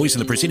details. The voice in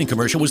the preceding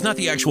commercial was not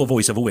the actual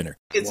voice of a winner.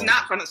 It's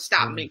not going to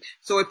stop me.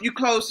 So if you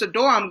close the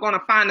door, I'm going to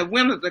find a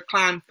window to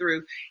climb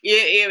through.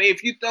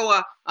 If you throw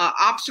a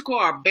obstacle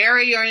or a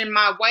barrier in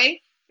my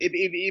way,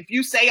 if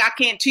you say I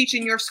can't teach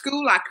in your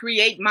school, I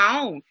create my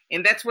own.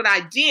 And that's what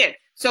I did.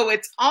 So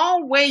it's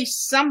always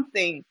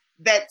something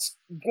that's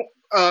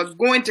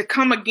going to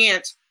come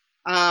against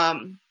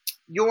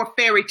your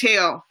fairy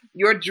tale,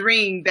 your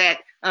dream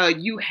that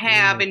you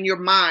have in your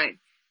mind.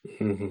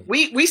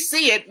 We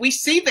see it. We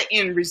see the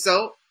end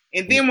result.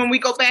 And then when we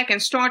go back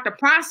and start the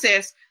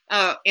process,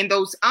 and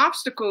those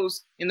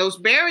obstacles and those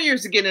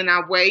barriers get in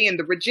our way and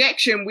the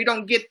rejection, we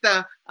don't get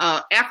the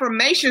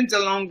affirmations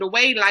along the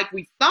way like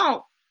we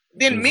thought,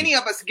 then many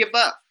of us give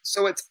up.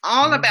 So it's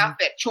all about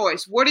that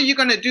choice. What are you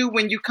going to do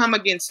when you come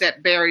against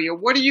that barrier?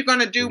 What are you going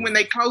to do when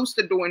they close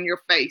the door in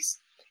your face?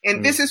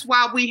 And this is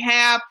why we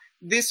have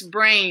this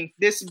brain.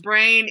 This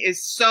brain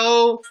is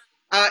so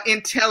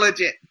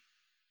intelligent.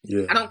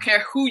 Yeah. I don't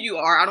care who you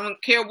are. I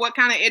don't care what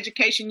kind of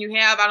education you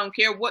have. I don't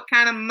care what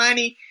kind of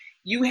money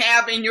you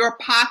have in your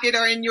pocket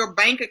or in your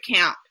bank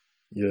account.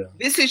 Yeah.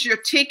 This is your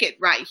ticket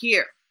right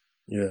here.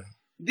 Yeah.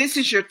 This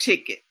is your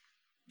ticket.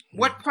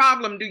 What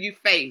problem do you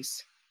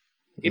face?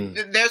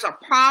 If there's a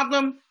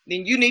problem,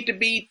 then you need to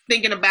be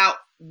thinking about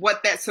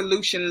what that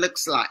solution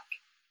looks like.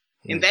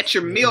 And that's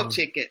your meal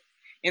ticket.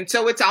 And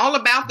so it's all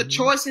about the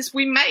choices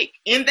we make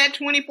in that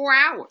 24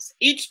 hours.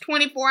 Each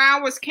 24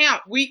 hours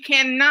count. We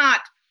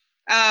cannot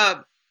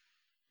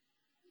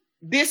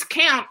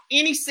discount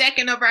any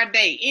second of our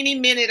day, any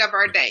minute of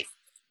our day.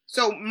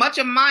 So much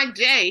of my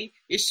day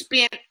is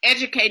spent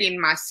educating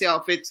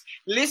myself. It's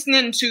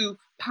listening to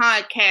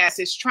podcasts.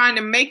 It's trying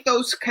to make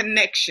those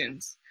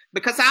connections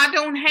because I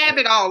don't have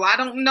it all. I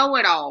don't know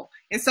it all.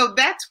 And so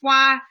that's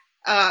why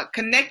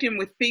connecting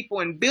with people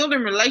and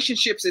building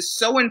relationships is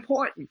so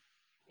important.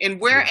 And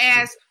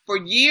whereas for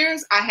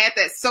years I had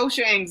that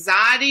social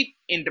anxiety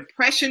and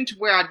depression to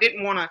where I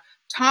didn't want to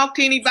talk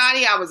to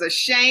anybody. I was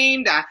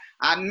ashamed.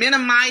 I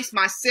minimized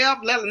myself,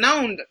 let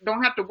alone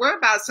don't have to worry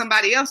about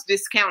somebody else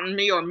discounting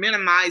me or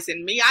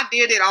minimizing me. I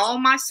did it all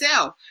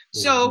myself.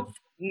 So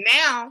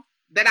now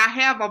that I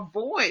have a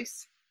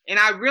voice and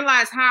I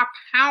realize how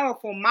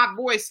powerful my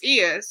voice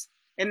is,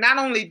 and not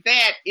only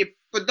that, if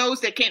for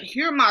those that can't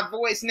hear my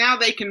voice, now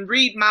they can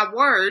read my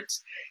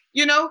words,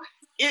 you know,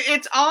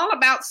 it's all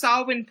about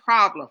solving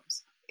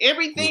problems.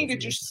 Everything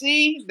that you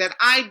see that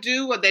I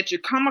do or that you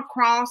come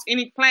across,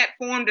 any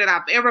platform that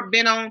I've ever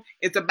been on,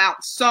 is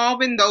about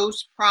solving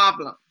those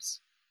problems.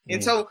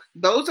 And so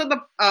those are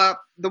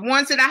the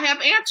ones that I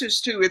have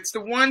answers to. It's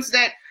the ones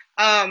that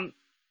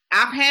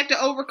I've had to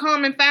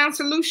overcome and found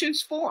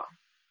solutions for.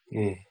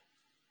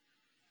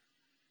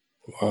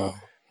 Wow.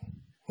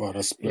 Wow,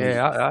 that's splendid.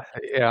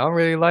 I'm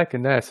really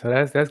liking that. So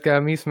that's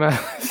got me smiling.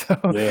 So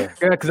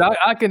because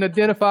I can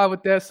identify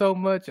with that so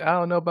much. I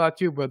don't know about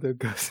you, brother,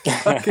 because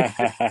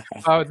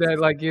about that,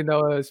 like, you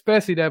know,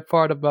 especially that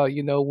part about,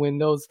 you know, when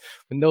those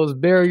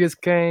barriers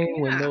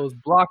came, when those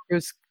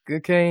blockers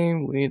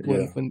came,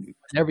 when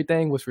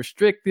everything was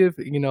restrictive,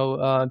 you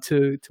know,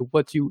 to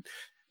what you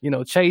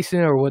know,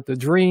 chasing, or what the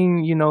dream,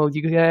 you know,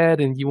 you had,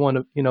 and you want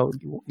to, you know,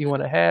 you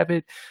want to have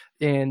it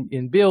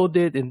and build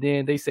it, and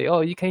then they say,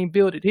 oh, you can't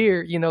build it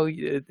here, you know,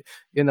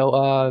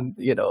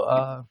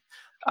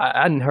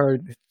 I hadn't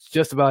heard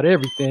just about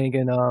everything,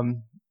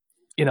 and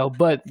you know,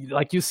 but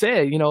like you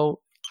said, you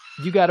know,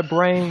 you got a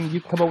brain, you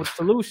come up with a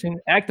solution,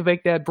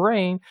 activate that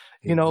brain,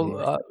 you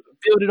know,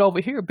 build it over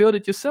here, build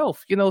it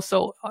yourself, you know.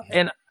 So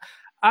and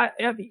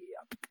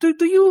do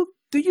you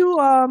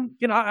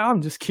you know,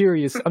 I'm just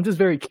curious. I'm just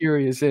very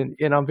curious, and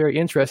I'm very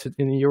interested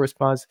in your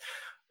response.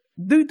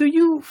 Do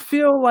you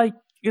feel like,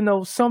 you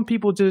know, some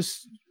people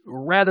just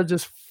rather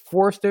just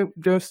force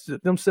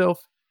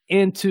themselves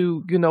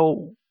into, you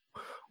know,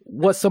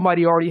 what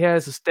somebody already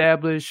has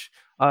established,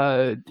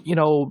 you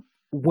know,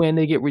 when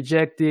they get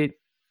rejected,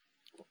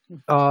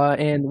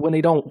 and when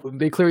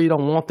they clearly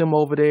don't want them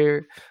over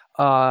there,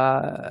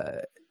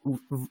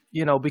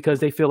 you know, because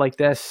they feel like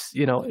that's,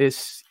 you know,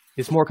 it's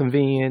more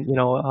convenient, you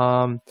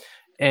know,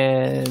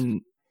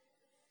 and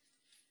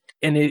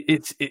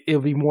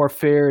it'll be more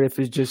fair if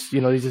it's just, you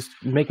know, they just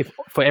make it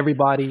for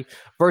everybody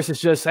versus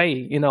just, hey,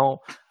 you know,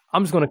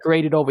 I'm just going to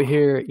create it over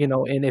here, you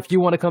know, and if you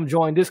want to come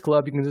join this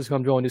club, you can just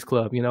come join this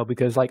club, you know,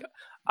 because, like,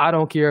 I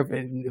don't care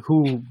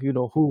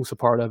who's a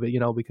part of it, you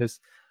know, because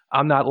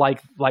I'm not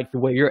like the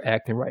way you're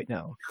acting right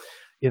now,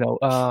 you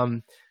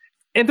know.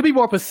 And to be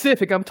more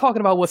specific, I'm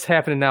talking about what's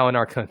happening now in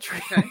our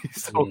country.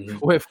 So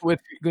with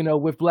you know,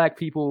 with Black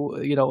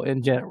people, you know,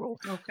 in general,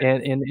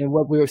 and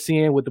what we're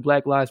seeing with the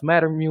Black Lives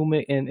Matter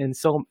movement, and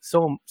so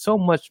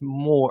much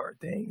more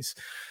things.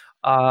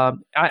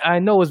 I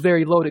know it's a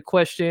very loaded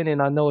question,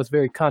 and I know it's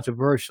very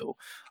controversial,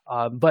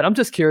 but I'm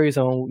just curious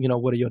on, you know,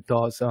 what are your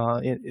thoughts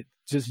on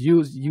just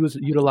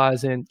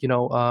utilizing, you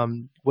know,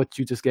 what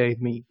you just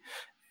gave me.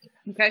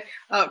 Okay,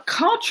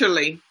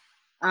 culturally.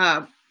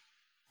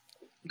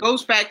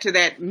 Goes back to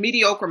that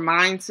mediocre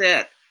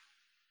mindset.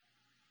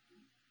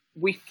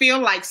 We feel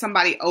like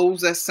somebody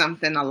owes us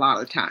something a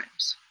lot of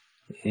times.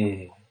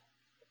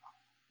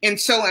 And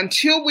so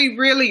until we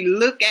really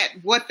look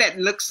at what that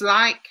looks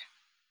like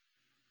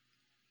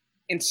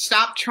and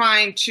stop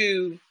trying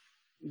to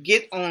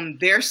get on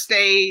their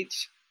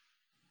stage,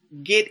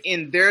 get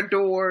in their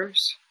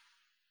doors,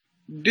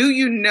 do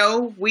you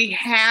know we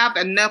have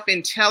enough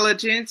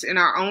intelligence in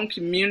our own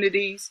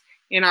communities,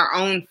 in our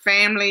own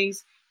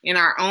families, in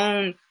our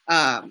own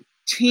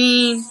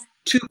team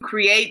to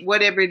create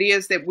whatever it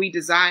is that we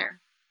desire?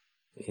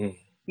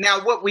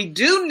 Now, what we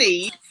do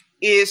need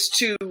is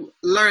to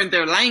learn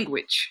their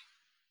language.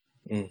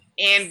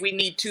 And we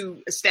need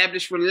to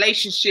establish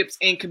relationships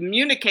and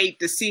communicate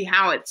to see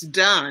how it's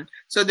done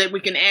so that we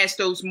can ask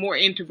those more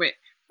intimate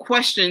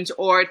questions,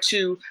 or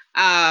to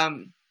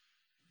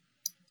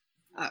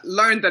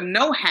learn the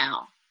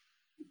know-how.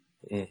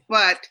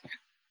 But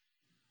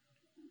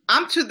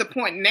I'm to the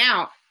point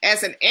now,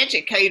 as an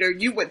educator,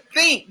 you would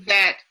think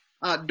that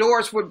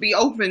doors would be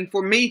open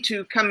for me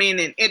to come in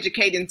and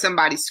educate in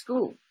somebody's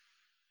school.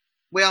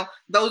 Well,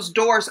 those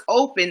doors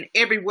open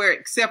everywhere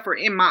except for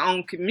in my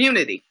own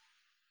community.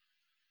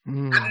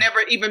 I've never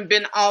even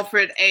been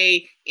offered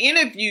an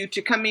interview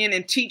to come in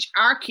and teach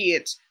our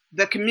kids,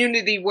 the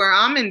community where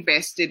I'm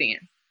invested in.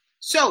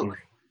 So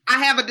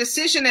I have a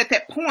decision at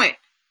that point.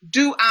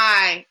 Do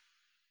I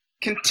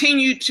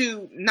continue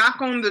to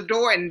knock on the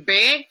door and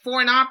beg for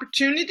an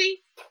opportunity?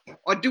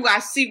 Or do I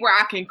see where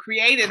I can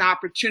create an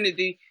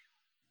opportunity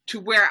to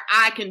where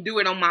I can do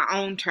it on my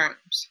own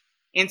terms?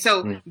 And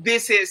so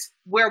this is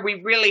where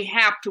we really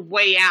have to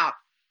weigh out.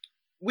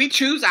 We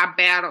choose our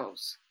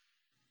battles.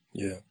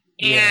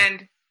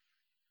 And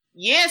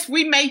yes,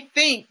 we may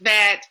think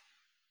that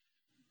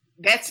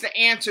that's the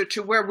answer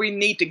to where we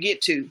need to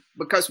get to,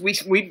 because we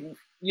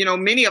you know,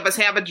 many of us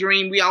have a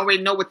dream. We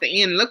already know what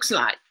the end looks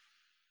like.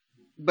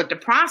 But the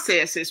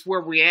process is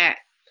where we're at.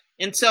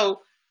 And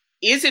so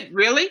is it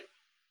really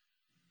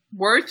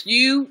worth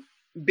you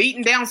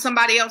beating down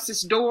somebody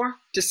else's door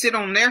to sit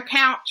on their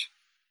couch?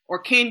 Or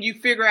can you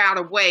figure out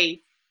a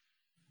way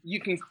you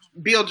can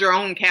build your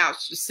own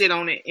couch to sit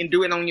on it and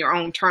do it on your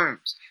own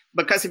terms?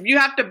 Because if you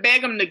have to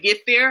beg them to get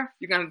there,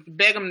 you're going to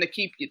beg them to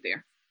keep you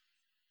there.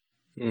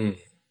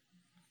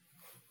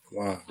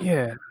 Wow.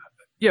 Yeah.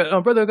 Yeah,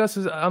 Brother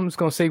Augustus, I'm just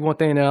gonna say one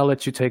thing, and I'll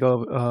let you take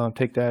over.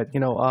 Take that.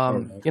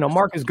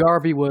 Marcus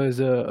Garvey was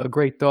a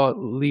great thought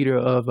leader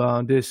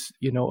of this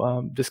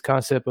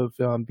concept of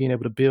being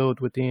able to build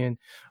within,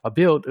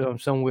 build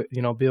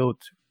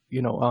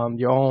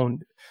your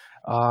own,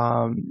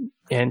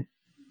 and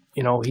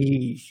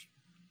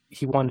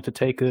he wanted to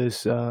take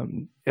us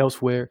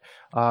elsewhere.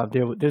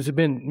 There's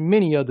been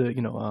many other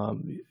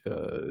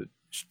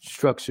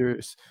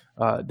structures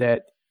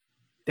that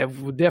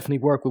would definitely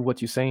work with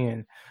what you're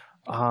saying.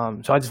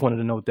 So I just wanted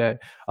to note that.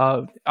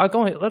 I'll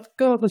go ahead. Let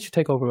you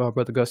take over,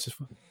 Brother Augustus.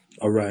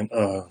 All right.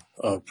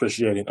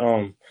 Appreciate it.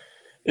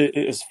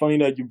 It's funny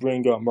that you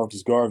bring up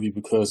Marcus Garvey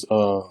because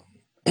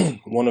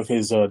one of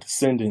his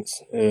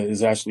descendants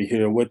is actually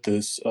here with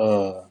us.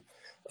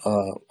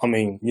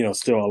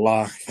 Still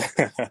alive,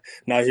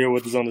 not here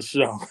with us on the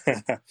show.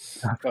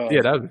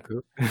 Yeah, that would be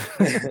cool.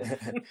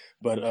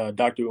 But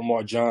Dr.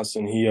 Umar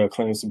Johnson, he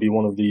claims to be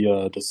one of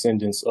the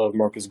descendants of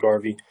Marcus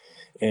Garvey.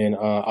 And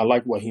I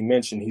like what he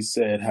mentioned. He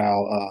said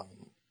how,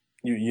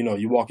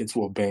 you walk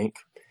into a bank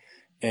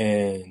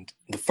and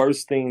the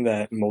first thing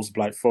that most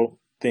Black folk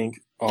think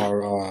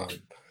are,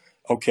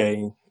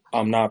 okay,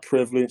 I'm not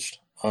privileged.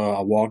 I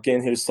walk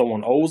in here,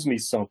 someone owes me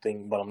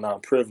something, but I'm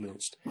not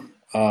privileged.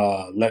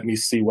 Let me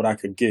see what I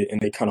could get.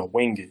 And they kind of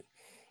wing it.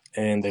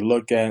 And they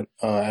look at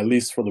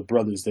least for the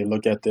brothers, they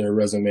look at their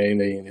resume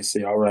and they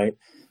say, all right,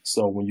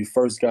 so when you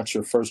first got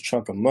your first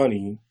chunk of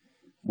money,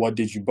 what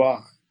did you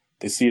buy?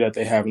 They see that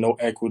they have no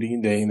equity.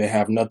 They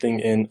have nothing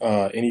in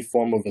any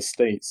form of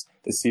estates.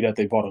 They see that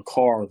they bought a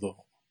car,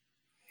 though.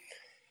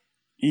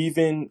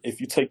 Even if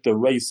you take the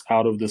race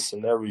out of the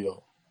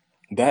scenario,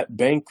 that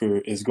banker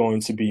is going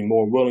to be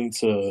more willing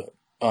to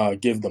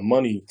give the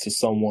money to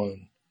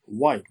someone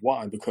white.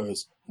 Why?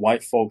 Because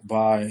white folk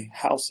buy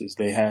houses.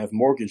 They have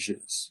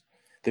mortgages.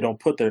 They don't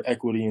put their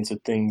equity into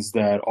things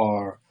that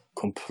are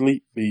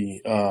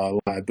completely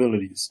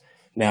liabilities.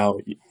 Now,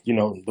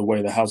 the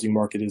way the housing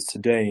market is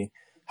today,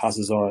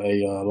 houses are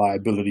a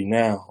liability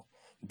now,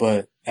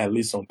 but at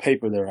least on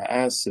paper, they're an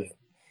asset.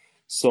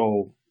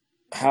 So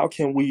how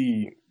can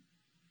we,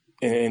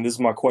 and this is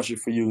my question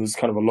for you, this is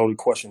kind of a loaded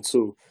question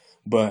too,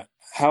 but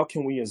how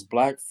can we as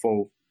Black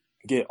folk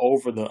get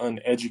over the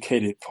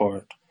uneducated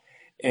part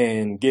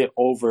and get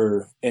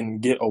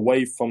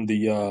away from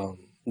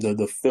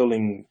the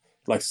feeling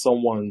like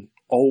someone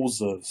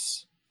owes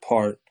us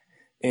part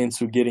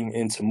into getting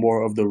into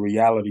more of the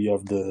reality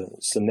of the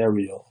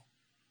scenario?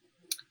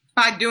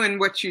 By doing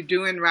what you're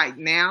doing right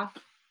now,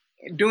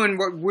 doing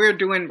what we're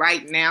doing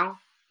right now,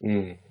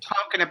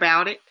 talking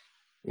about it,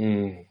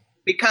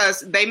 because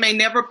they may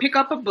never pick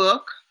up a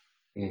book.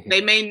 Mm-hmm.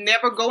 They may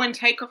never go and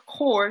take a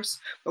course.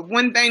 But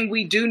one thing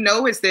we do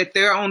know is that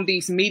they're on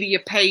these media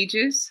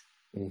pages.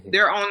 Mm-hmm.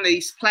 They're on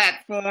these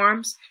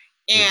platforms.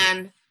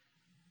 And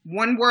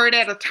one word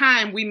at a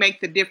time, we make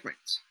the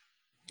difference.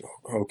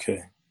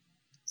 Okay.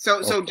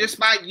 So just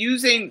by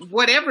using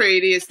whatever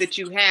it is that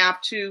you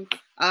have to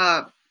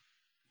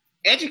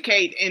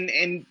educate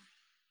and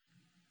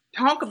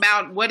talk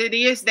about what it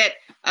is that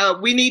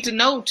we need to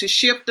know to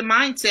shift the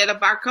mindset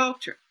of our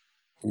culture.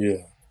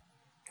 Yeah.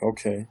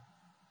 Okay.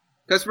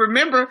 Because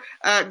remember,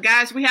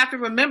 guys, we have to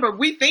remember,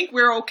 we think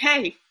we're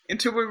okay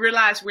until we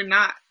realize we're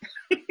not.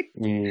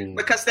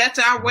 Because that's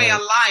our way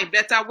of life.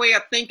 That's our way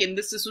of thinking.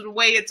 This is the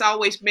way it's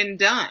always been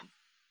done.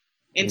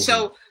 And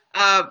so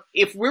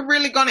if we're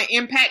really going to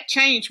impact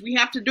change, we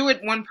have to do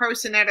it one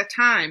person at a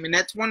time. And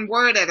that's one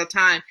word at a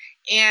time.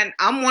 And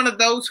I'm one of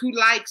those who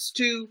likes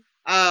to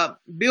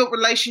build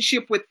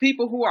relationship with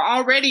people who are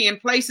already in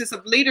places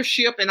of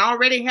leadership and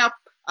already have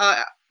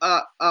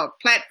a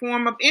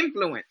platform of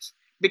influence.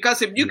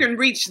 Because if you can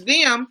reach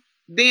them,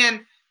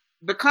 then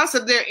because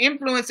of their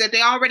influence that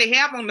they already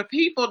have on the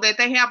people that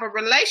they have a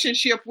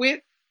relationship with,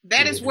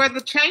 that is where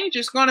the change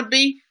is going to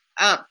be.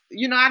 I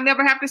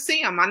never have to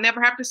see them. I never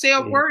have to say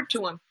a word to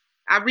them.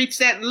 I reach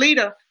that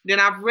leader, then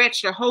I've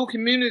reached a whole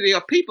community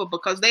of people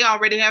because they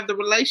already have the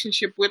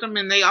relationship with them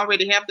and they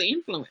already have the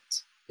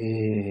influence.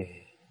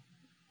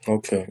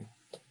 Okay.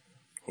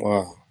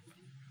 Wow.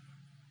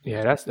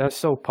 Yeah, that's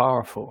so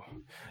powerful.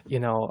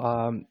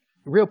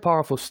 Real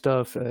powerful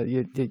stuff.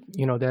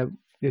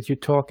 That you're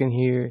talking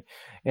here,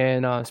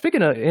 and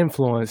speaking of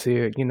influence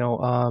here,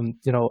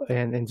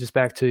 and just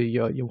back to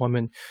your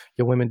women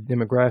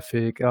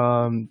demographic,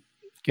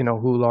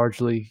 who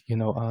largely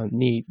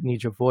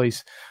need your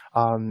voice.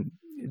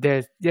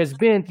 There's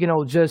been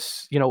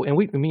and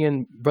me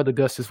and Brother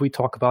Augustus, we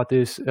talk about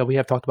this. We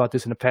have talked about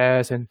this in the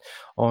past and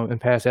in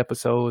past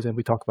episodes, and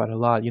we talk about it a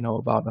lot.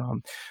 About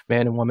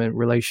man and woman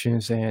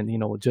relations, and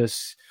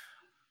just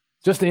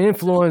the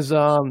influence,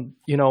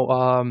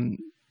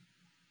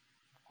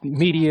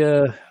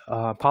 media,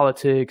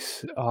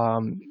 politics,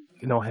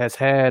 has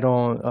had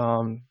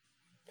on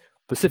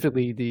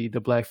specifically the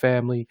Black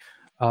family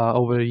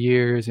over the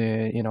years,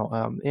 and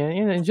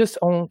and just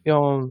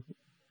on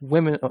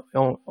women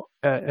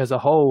as a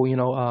whole,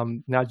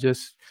 not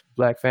just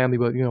Black family,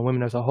 but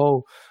women as a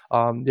whole.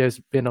 There's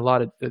been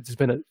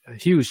a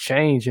huge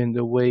change in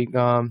the way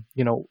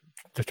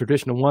the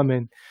traditional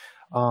woman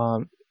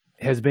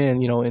has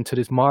been, into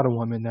this modern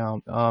woman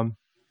now.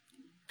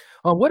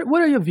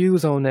 What are your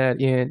views on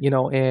that?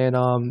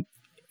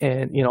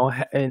 And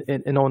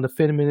on the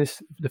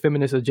feminist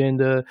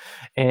agenda,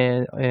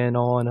 and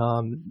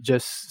on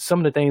just some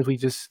of the things we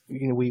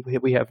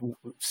have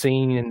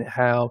seen, and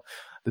how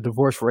the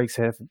divorce rates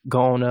have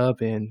gone up,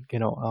 and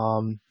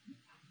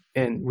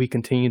and we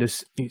continue to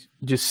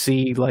just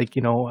see, like,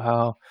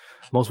 how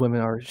most women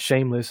are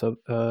shameless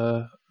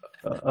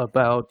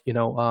about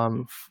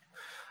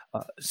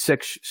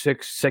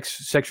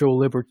sexual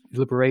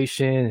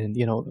liberation,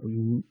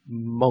 and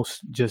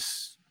most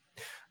just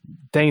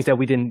things that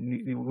we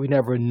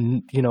never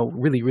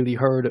really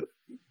heard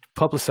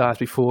publicized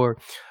before,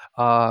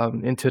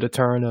 into the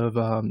turn of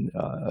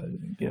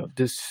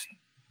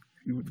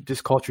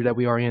this culture that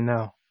we are in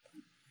now.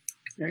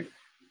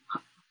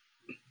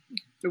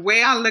 The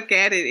way I look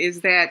at it is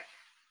that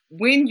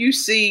when you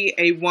see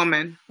a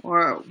woman,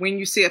 or when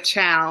you see a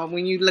child,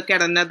 when you look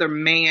at another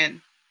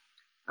man,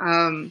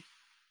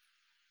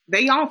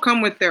 they all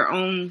come with their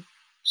own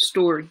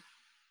story.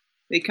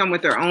 They come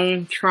with their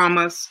own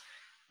traumas.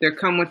 They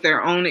come with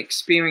their own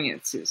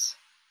experiences.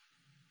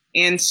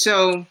 And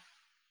so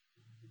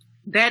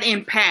that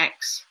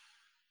impacts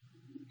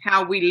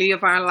how we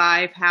live our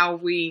life, how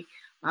we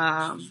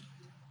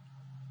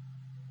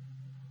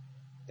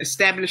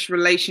establish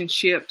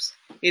relationships.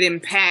 It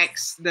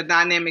impacts the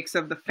dynamics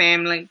of the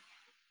family.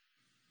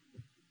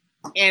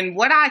 And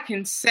what I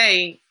can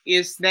say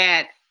is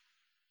that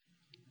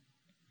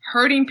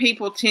hurting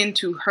people tend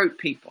to hurt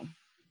people,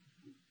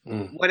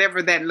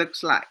 whatever that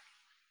looks like.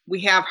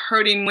 We have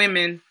hurting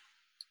women,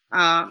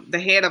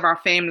 the head of our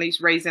families,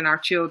 raising our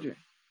children.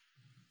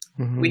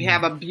 Mm-hmm. We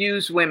have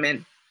abused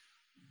women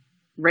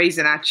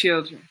raising our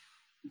children,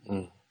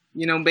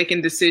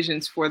 making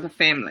decisions for the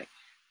family.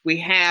 We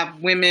have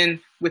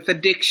women with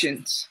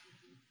addictions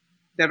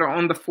that are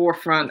on the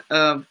forefront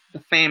of the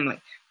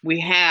family. We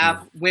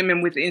have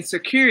women with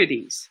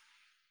insecurities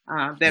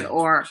that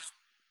are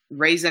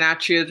raising our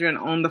children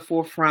on the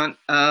forefront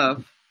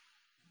of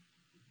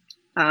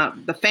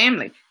the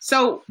family.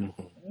 So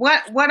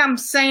what I'm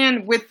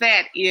saying with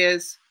that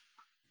is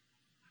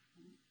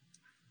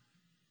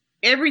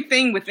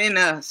everything within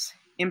us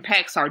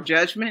impacts our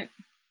judgment.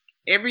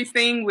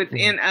 Everything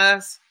within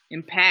us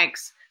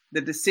impacts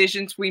the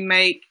decisions we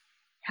make,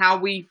 how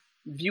we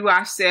view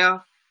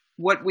ourselves,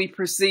 what we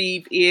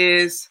perceive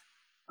is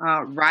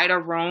right or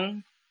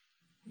wrong,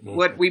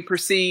 what we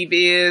perceive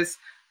is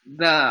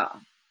the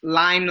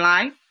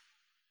limelight.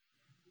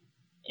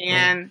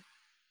 And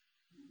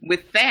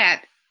with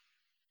that,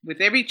 with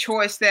every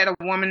choice that a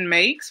woman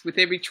makes, with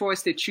every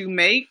choice that you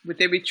make,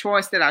 with every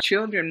choice that our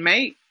children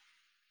make,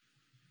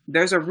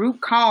 there's a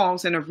root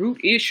cause and a root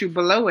issue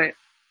below it.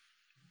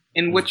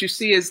 And what you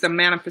see is the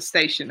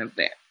manifestation of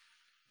that.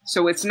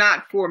 So it's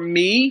not for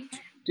me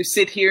to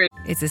sit here.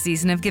 It's a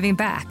season of giving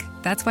back.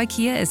 That's why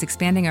Kia is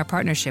expanding our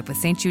partnership with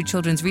St. Jude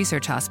Children's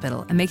Research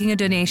Hospital and making a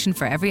donation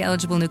for every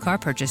eligible new car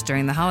purchase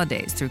during the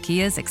holidays through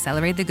Kia's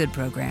Accelerate the Good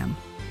program.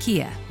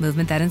 Kia,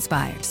 movement that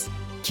inspires.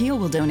 Kia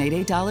will donate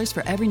 $8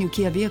 for every new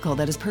Kia vehicle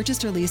that is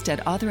purchased or leased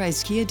at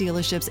authorized Kia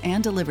dealerships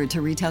and delivered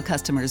to retail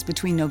customers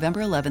between November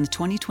 11th,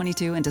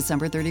 2022 and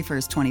December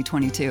 31st,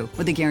 2022,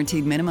 with a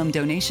guaranteed minimum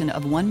donation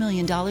of $1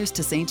 million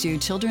to St.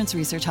 Jude Children's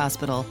Research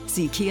Hospital.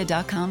 See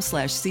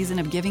kia.com/season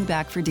of giving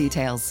back for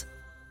details.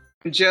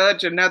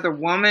 Judge another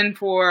woman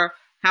for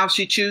how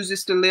she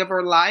chooses to live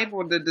her life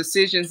or the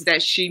decisions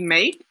that she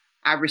makes.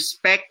 I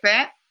respect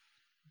that.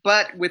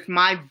 But with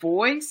my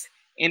voice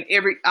and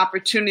every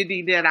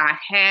opportunity that I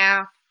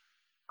have,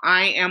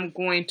 I am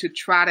going to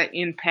try to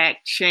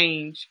impact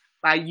change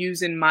by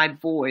using my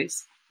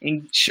voice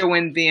and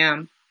showing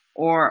them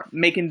or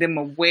making them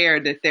aware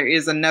that there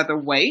is another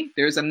way,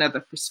 there's another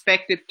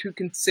perspective to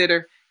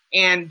consider.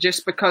 And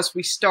just because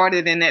we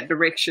started in that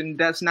direction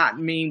does not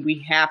mean we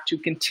have to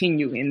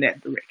continue in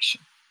that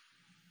direction.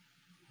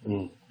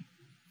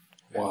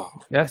 Wow.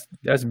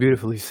 That's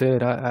beautifully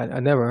said. I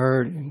never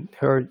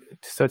heard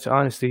such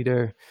honesty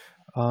there,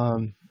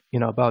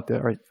 about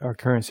our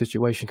current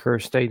situation,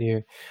 current state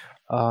here.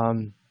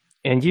 And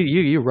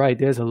you're right.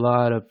 There's a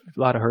lot of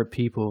hurt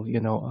people, a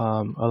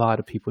lot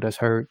of people that's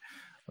hurt,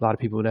 a lot of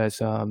people that's,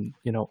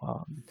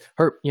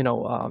 hurt,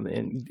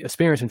 and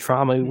experiencing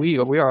trauma. We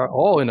are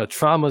all in a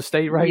trauma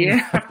state right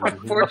now. Yeah,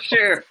 for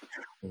sure.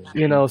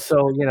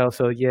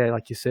 So yeah,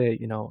 like you said,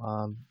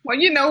 well,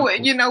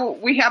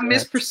 we have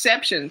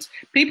misperceptions.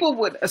 People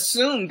would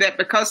assume that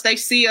because they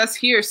see us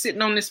here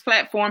sitting on this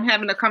platform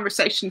having a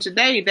conversation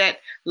today, that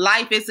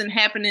life isn't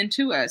happening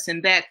to us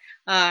and that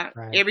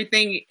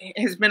everything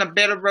has been a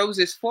bed of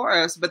roses for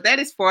us. But that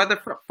is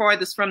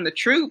farthest from the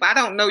truth. I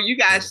don't know you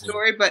guys'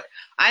 story, but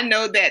I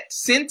know that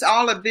since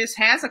all of this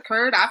has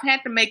occurred, I've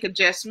had to make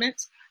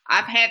adjustments.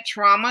 I've had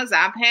traumas.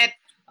 I've had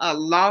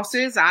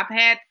losses. I've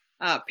had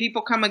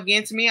people come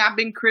against me. I've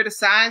been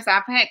criticized.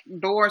 I've had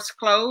doors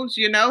closed,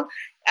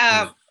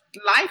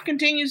 Life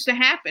continues to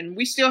happen.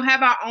 We still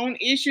have our own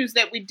issues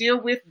that we deal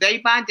with day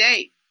by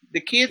day.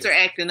 The kids are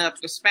acting up.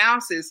 The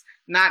spouse is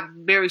not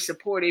very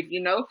supportive. We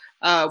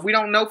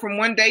don't know from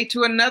one day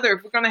to another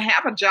if we're going to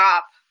have a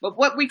job. But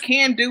what we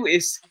can do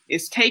is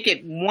take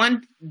it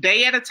one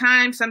day at a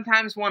time,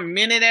 sometimes 1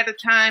 minute at a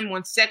time,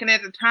 1 second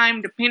at a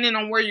time, depending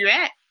on where you're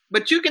at.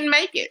 But you can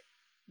make it.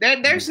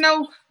 There's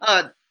no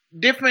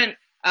different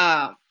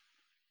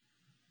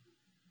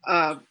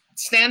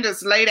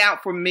standards laid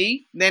out for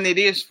me than it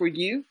is for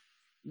you.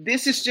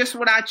 This is just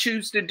what I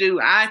choose to do.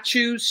 I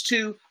choose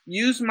to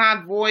use my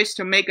voice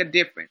to make a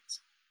difference.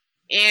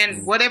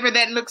 And whatever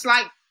that looks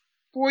like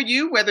for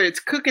you, whether it's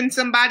cooking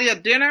somebody a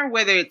dinner,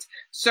 whether it's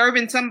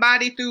serving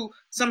somebody through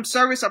some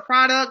service or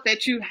product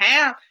that you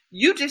have,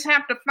 you just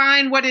have to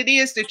find what it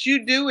is that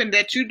you do and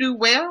that you do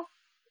well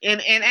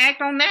and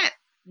act on that.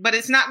 But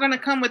it's not going to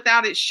come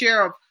without its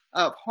share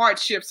of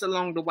hardships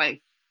along the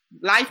way.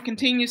 Life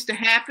continues to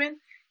happen.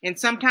 And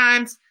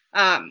sometimes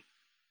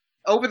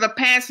over the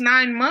past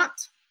 9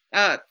 months,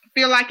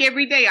 feel like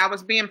every day I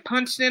was being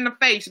punched in the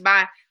face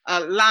by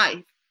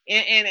life.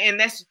 And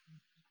that's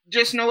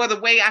just no other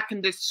way I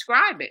can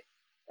describe it.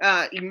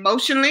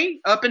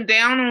 Emotionally, up and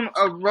down on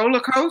a roller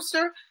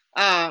coaster.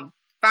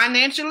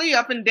 Financially,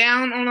 up and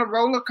down on a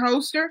roller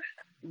coaster.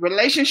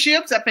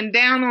 Relationships, up and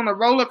down on a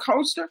roller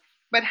coaster.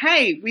 But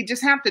hey, we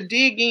just have to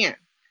dig in.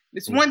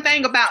 It's one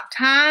thing about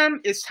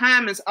time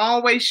is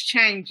always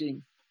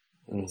changing.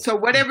 So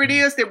whatever it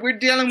is that we're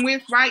dealing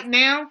with right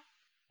now,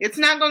 it's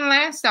not going to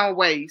last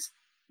always.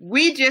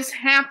 We just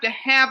have to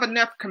have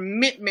enough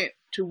commitment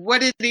to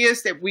what it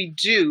is that we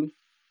do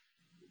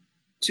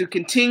to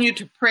continue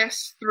to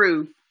press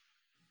through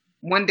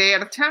one day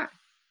at a time.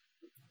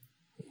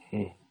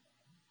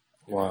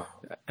 Wow.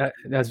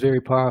 That's very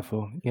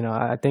powerful.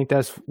 I think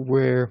that's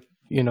where,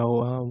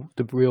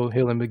 the real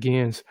healing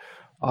begins.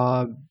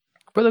 Brother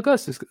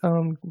Augustus,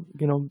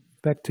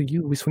 back to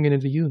you. We swing it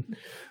into you.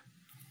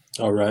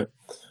 All right.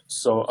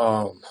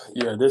 So,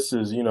 this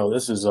is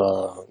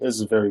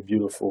very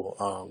beautiful,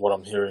 what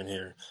I'm hearing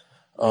here.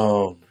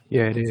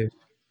 Yeah, it is.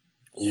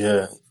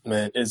 Yeah,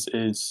 man,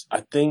 it's,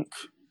 I think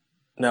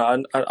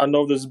now I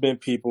know there's been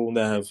people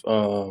that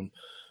have,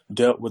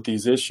 dealt with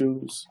these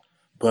issues,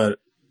 but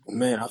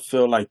man, I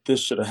feel like this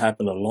should have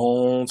happened a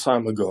long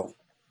time ago,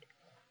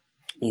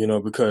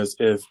 because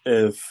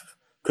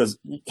because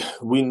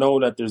we know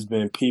that there's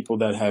been people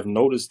that have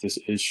noticed this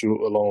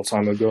issue a long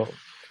time ago,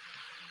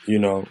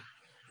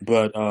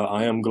 but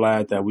I am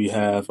glad that we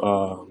have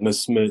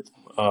Ms. Smith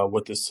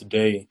with us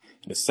today.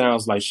 It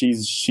sounds like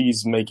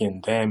she's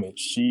making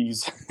damage.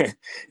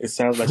 It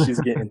sounds like she's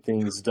getting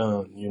things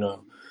done,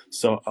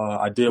 So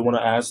I did want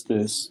to ask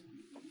this: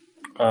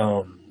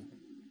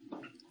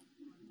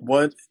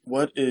 what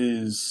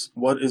is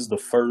the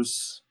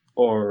first,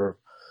 or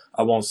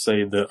I won't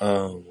say the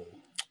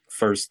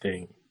first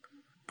thing,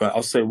 but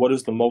I'll say what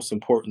is the most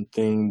important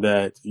thing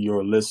that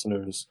your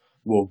listeners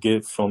will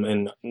get from,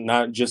 and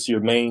not just your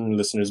main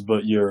listeners,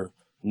 but your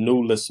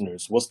new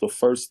listeners? What's the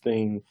first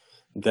thing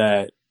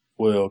that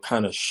will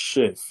kind of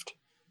shift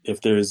if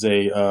there's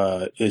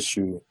a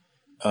issue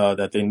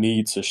that they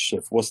need to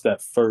shift? What's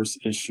that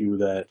first issue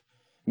that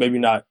maybe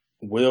not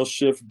will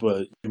shift,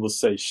 but you will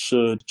say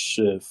should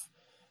shift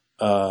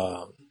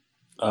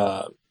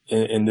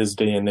in this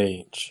day and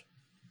age?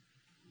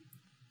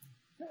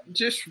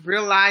 Just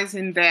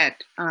realizing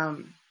that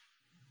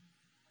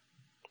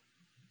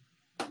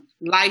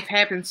life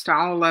happens to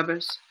all of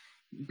us.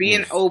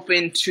 Being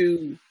open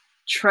to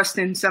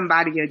trusting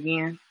somebody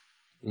again.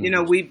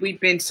 We've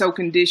been so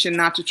conditioned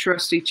not to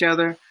trust each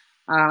other.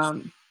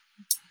 And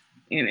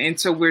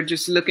so we're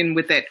just looking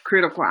with that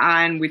critical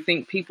eye, and we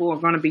think people are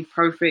going to be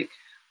perfect.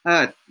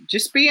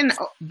 Just being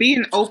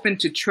open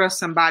to trust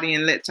somebody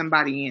and let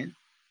somebody in.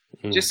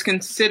 Just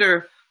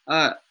consider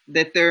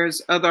that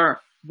there's other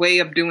way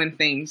of doing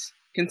things.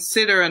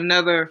 Consider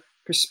another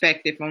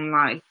perspective on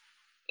life,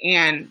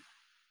 and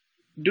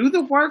do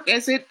the work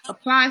as it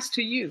applies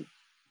to you.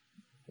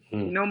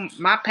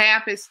 My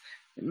path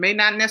may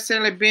not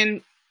necessarily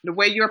been the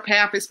way your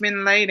path has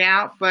been laid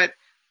out, but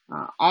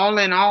all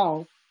in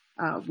all,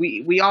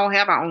 we all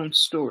have our own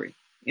story,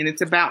 and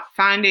it's about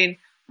finding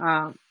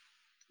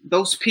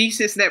those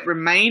pieces that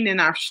remain in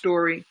our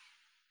story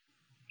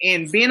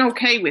and being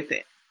okay with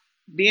it,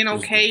 being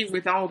okay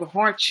with all the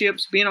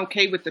hardships, being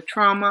okay with the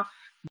trauma,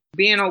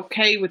 being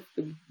okay with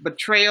the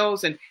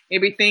betrayals and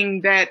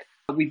everything that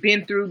we've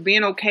been through,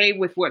 being okay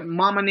with what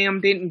mama and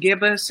them didn't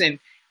give us and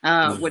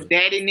what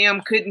daddy and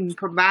them couldn't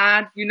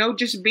provide,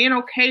 just being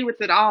okay with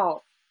it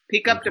all.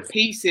 Pick up the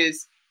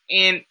pieces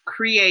and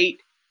create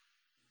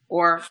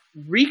or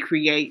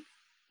recreate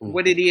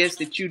what it is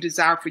that you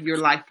desire for your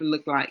life to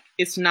look like.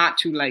 It's not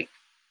too late.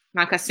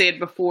 Like I said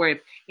before, if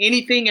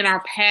anything in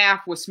our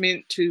path was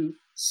meant to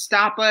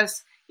stop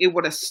us, it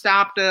would have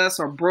stopped us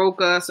or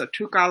broke us or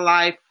took our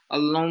life a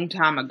long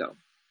time ago.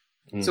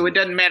 So it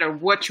doesn't matter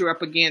what you're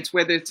up against,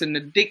 whether it's an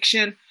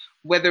addiction,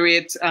 whether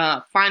it's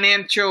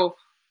financial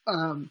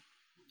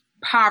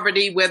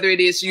poverty, whether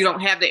it is you don't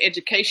have the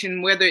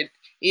education, whether it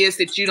is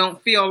that you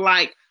don't feel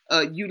like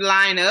you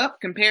line up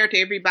compared to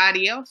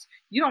everybody else.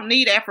 You don't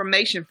need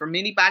affirmation from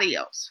anybody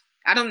else.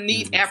 I don't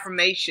need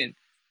affirmation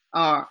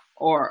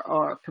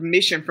or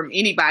permission from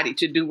anybody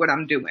to do what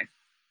I'm doing.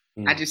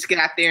 I just get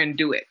out there and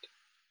do it.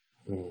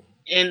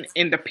 And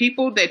the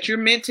people that you're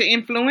meant to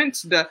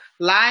influence, the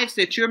lives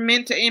that you're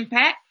meant to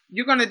impact,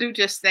 you're going to do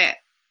just that.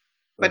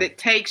 But it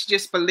takes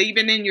just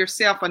believing in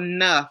yourself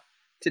enough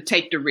to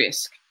take the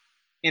risk.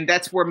 And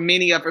that's where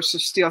many of us are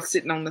still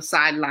sitting on the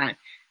sideline.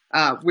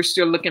 We're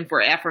still looking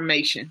for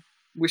affirmation.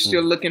 We're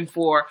still looking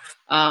for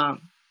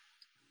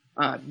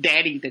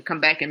daddy to come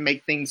back and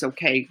make things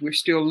okay. We're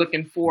still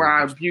looking for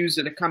our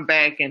abuser to come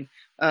back and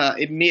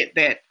admit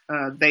that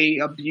they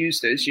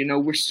abused us. You know,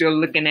 we're still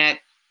looking at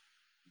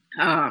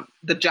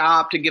the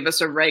job to give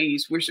us a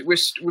raise.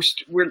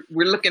 We're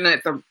looking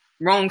at the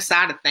wrong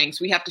side of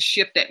things. We have to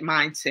shift that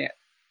mindset.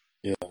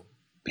 Yeah.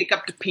 Pick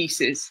up the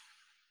pieces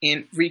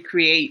and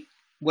recreate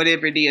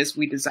whatever it is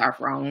we desire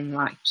for our own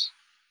lives.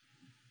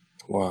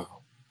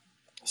 Wow.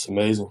 That's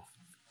amazing.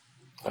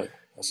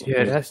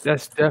 That's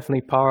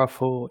definitely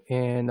powerful.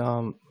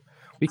 And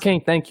we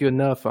can't thank you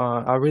enough.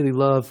 I really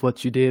love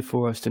what you did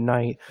for us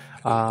tonight.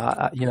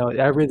 I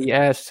really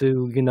asked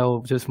to,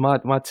 just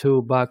my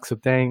toolbox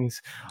of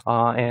things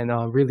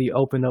and really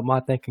open up my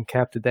thinking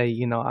cap today.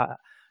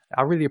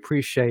 I really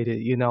appreciate it.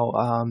 You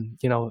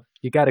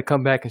got to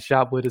come back and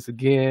shop with us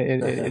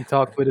again and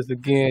talk with us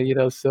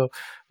again. So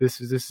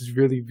this is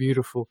really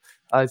beautiful.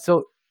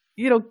 So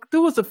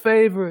do us a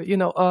favor.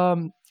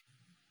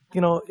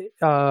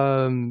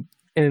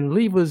 And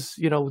leave us,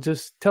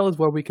 just tell us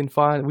where we can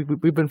find.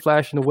 We've been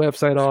flashing the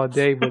website all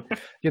day, but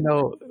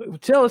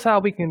tell us how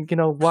we can,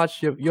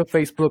 watch your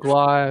Facebook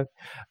Live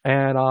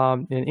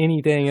and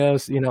anything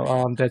else,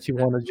 that you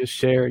want to just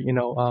share,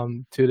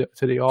 to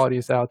the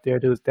audience out there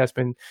that's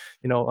been,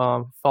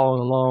 following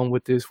along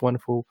with this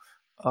wonderful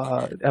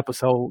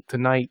episode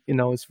tonight.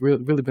 It's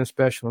really been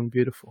special and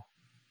beautiful.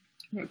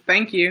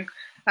 Thank you.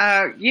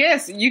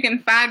 Yes, you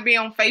can find me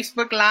on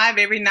Facebook Live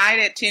every night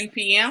at 10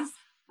 p.m.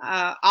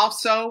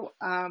 Also,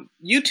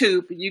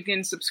 YouTube, you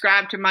can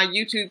subscribe to my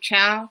YouTube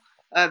channel.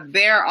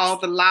 There, all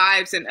the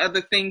lives and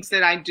other things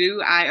that I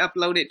do, I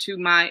upload it to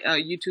my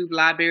YouTube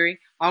library.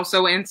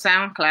 Also in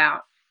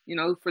SoundCloud,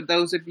 for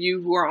those of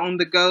you who are on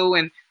the go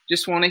and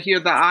just want to hear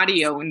the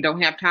audio and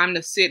don't have time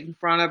to sit in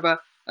front of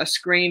a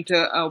screen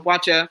to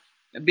watch a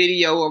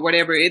video or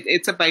whatever,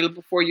 it's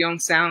available for you on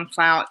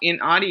SoundCloud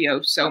in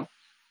audio. So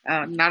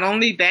not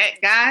only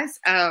that, guys,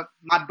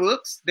 my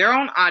books, they're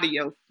on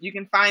audio. You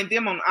can find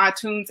them on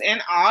iTunes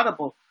and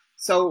Audible.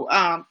 So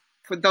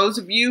for those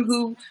of you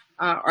who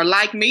are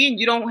like me and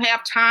you don't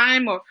have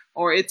time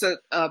or it's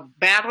a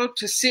battle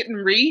to sit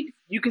and read,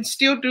 you can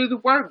still do the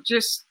work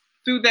just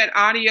through that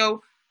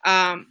audio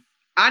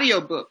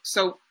book.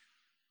 So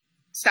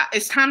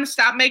it's time to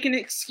stop making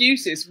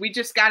excuses. We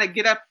just got to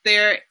get up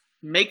there,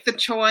 make the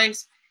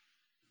choice.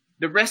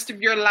 The rest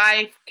of your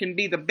life can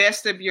be the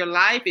best of your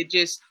life. It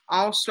just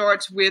all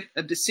starts with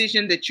a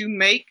decision that you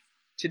make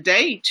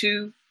today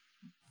to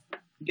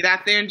get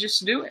out there and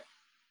just do it.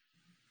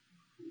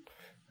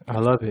 I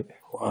love it.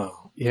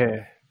 Wow.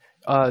 Yeah.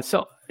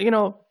 So,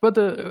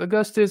 Brother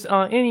Augustus,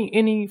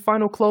 any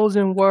final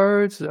closing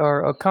words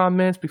or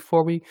comments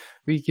before we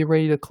get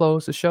ready to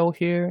close the show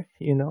here?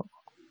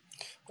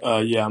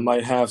 Yeah, I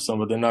might have some,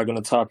 but they're not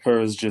going to top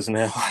hers just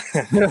now.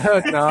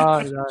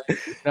 No,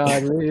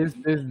 it's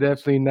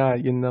definitely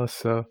not,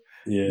 so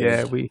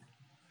yeah, we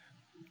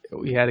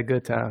had a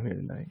good time here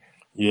tonight.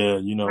 Yeah,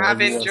 I've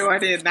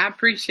enjoyed it and I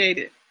appreciate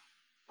it.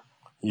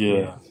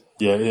 Yeah,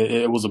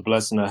 it was a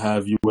blessing to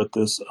have you with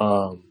us.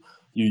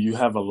 You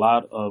have a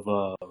lot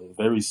of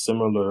very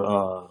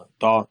similar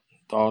thought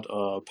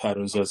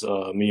patterns as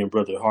me and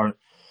Brother Hart.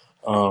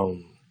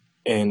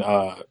 And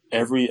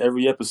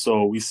every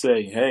episode we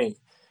say, hey,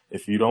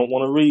 if you don't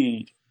want to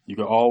read, you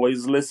can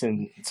always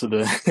listen to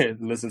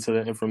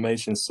the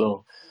information.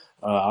 So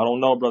I don't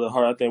know, Brother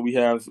Hart. I think we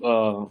have.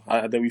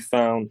 I think we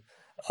found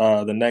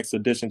the next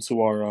addition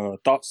to our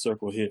thought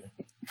circle here.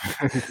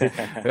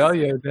 Oh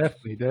yeah,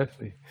 definitely.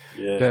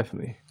 Yeah,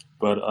 definitely.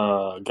 But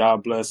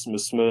God bless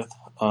Ms. Smith.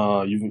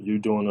 You're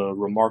doing a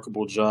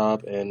remarkable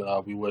job, and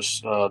we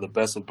wish the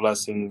best of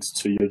blessings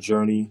to your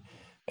journey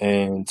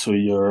and to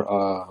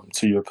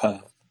your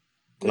path.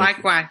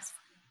 Likewise.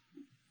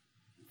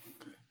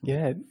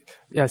 Yeah,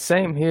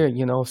 same here,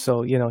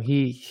 so,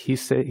 he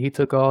said, he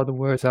took all the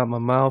words out of my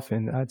mouth,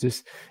 and I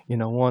just,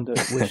 wanted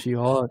to wish you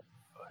all,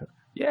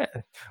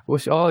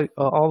 wish all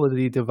of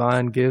the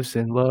divine gifts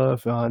and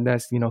love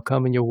that's,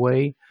 coming your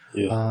way.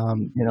 Yeah.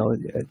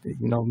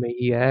 May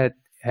he add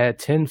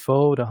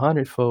tenfold,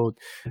 100-fold,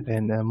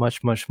 and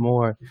much, much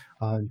more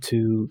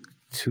to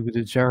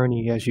the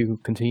journey as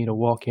you continue to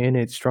walk in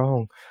it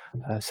strong.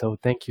 So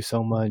thank you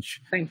so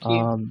much. Thank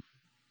you.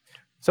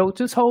 So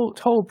just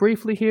hold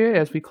briefly here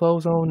as we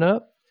close on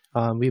up.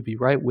 We'll be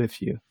right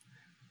with you.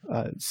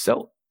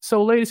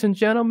 So ladies and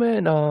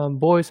gentlemen,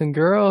 boys and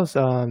girls,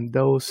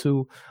 those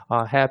who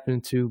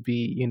happen to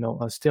be,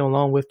 still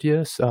along with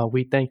us,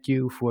 we thank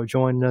you for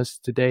joining us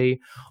today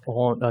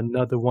on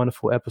another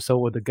wonderful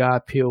episode of the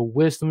God Peel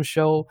Wisdom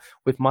Show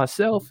with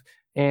myself,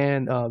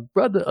 and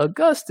Brother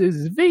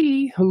Augustus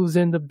V, who's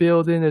in the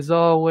building as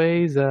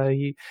always.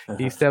 He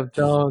stepped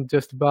on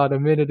just about a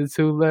minute or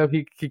two left.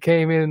 He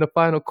came in the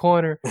final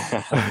corner.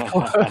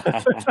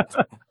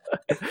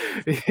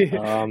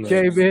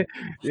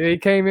 He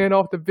came in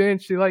off the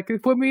bench. He's like,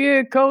 put me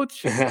in,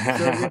 coach. So,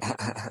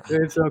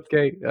 it's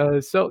okay.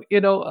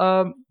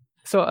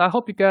 So I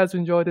hope you guys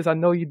enjoyed this. I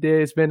know you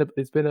did. It's been a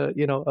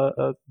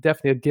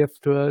definitely a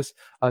gift to us.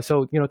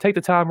 So take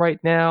the time right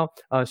now,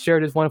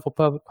 share this wonderful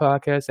public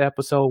podcast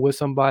episode with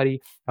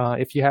somebody.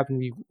 If you happen to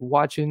be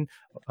watching,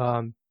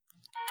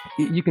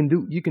 you can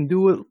do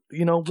it,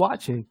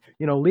 watching,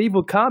 leave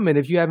a comment.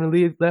 If you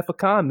haven't left a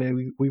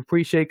comment, we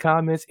appreciate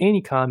comments,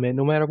 any comment,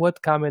 no matter what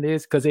the comment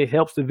is, because it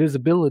helps the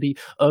visibility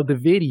of the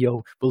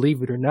video,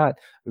 believe it or not.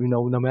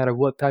 No matter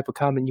what type of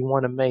comment you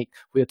want to make,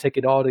 we'll take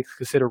it all into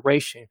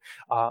consideration.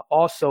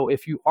 Also,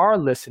 if you are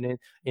listening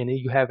and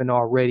you haven't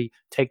already,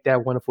 take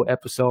that wonderful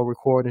episode,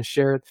 record and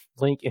share it,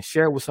 link and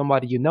share it with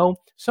somebody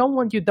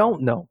someone you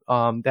don't know.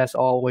 That's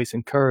always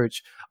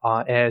encouraged,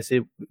 as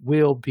it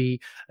will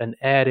be an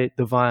added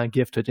divine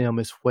gift to them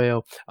as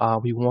well.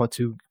 We want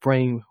to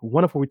bring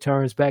wonderful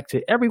returns back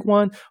to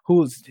everyone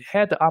who's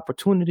had the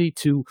opportunity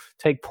to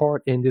take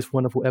part in this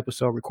wonderful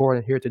episode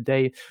recording here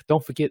today.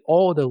 Don't forget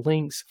all the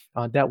links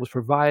that was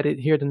provided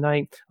here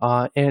tonight,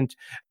 and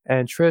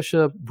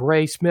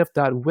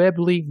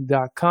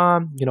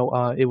TrishaBraySmith.weebly.com.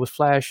 It was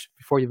flashed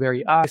before your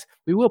very eyes.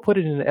 We will put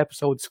it in the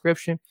episode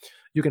description.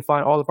 You can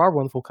find all of our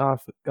wonderful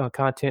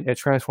content at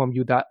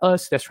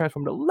transformu.us. That's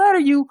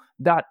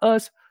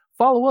transform.us.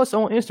 Follow us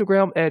on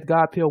Instagram at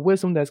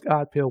GodPillWisdom. That's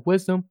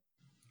GodPillWisdom.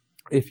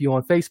 If you're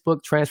on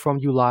Facebook, Transform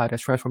You Live.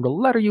 That's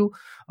transform.u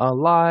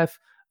live.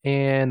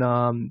 And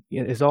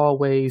as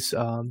always,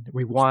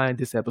 rewind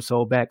this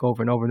episode back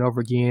over and over and over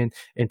again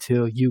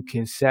until you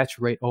can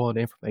saturate all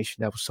the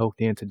information that was soaked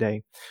in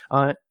today.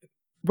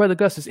 Brother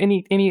Augustus,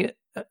 any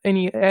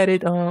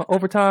added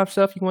overtime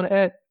stuff you want to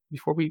add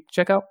before we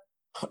check out?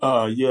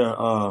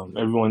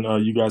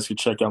 Everyone, you guys can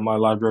check out my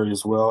library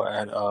as well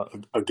at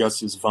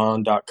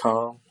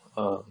augustusvaughn.com,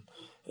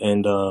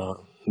 and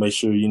make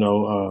sure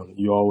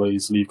you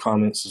always leave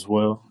comments as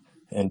well,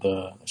 and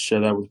share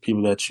that with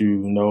people that you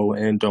know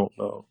and don't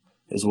know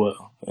as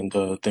well. And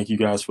thank you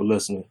guys for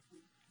listening.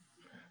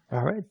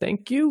 All right,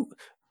 thank you.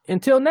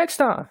 Until next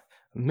time,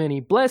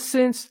 many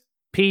blessings,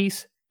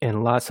 peace,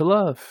 and lots of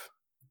love.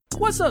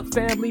 What's up,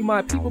 family,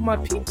 my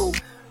people?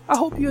 I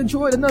hope you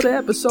enjoyed another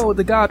episode of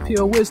the God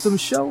Pill Wisdom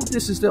Show.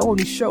 This is the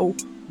only show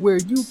where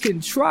you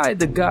can try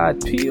the God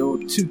Pill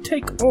to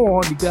take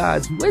on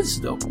God's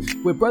wisdom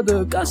with Brother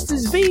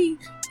Augustus V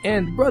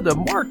and Brother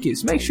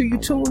Marcus. Make sure you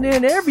tune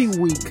in every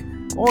week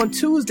on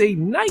Tuesday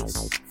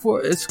nights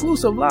for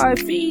exclusive live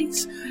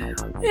feeds,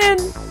 and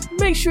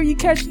make sure you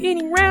catch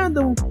any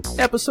random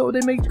episode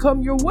that may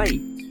come your way.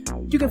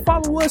 You can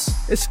follow us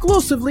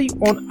exclusively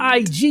on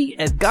IG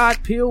at God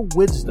Pill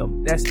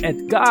Wisdom. That's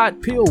at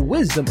God Pill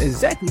Wisdom,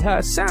 exactly how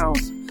it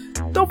sounds.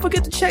 Don't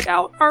forget to check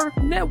out our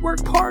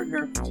network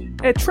partner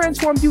at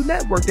Transform U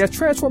Network. That's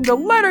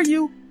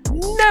Transform.U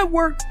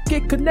Network.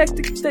 Get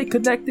connected, stay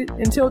connected.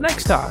 Until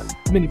next time,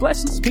 many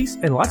blessings, peace,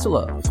 and lots of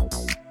love.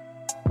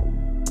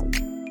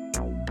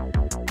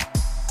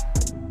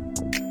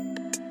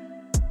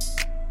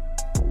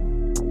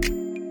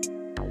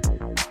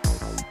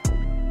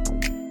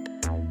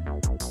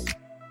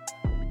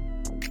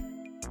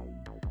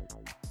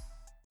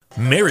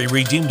 Mary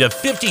redeemed a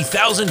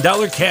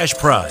 $50,000 cash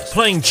prize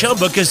playing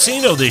Chumba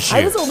Casino this year.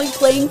 I was only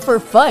playing for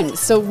fun,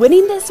 so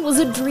winning this was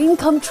a dream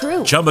come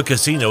true. Chumba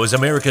Casino is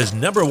America's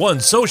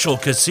 #1 social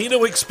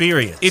casino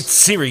experience. It's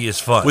serious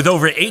fun. With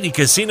over 80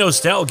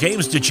 casino-style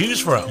games to choose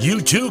from,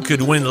 you too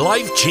could win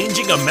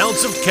life-changing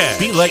amounts of cash.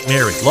 Be like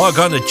Mary. Log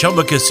on to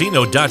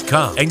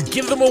ChumbaCasino.com and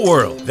give them a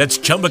whirl. That's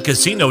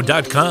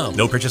ChumbaCasino.com.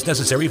 No purchase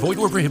necessary. Void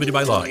or prohibited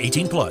by law.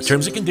 18+.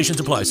 Terms and conditions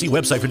apply. See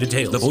website for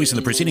details. The voice in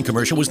the preceding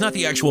commercial was not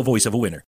the actual voice of a winner.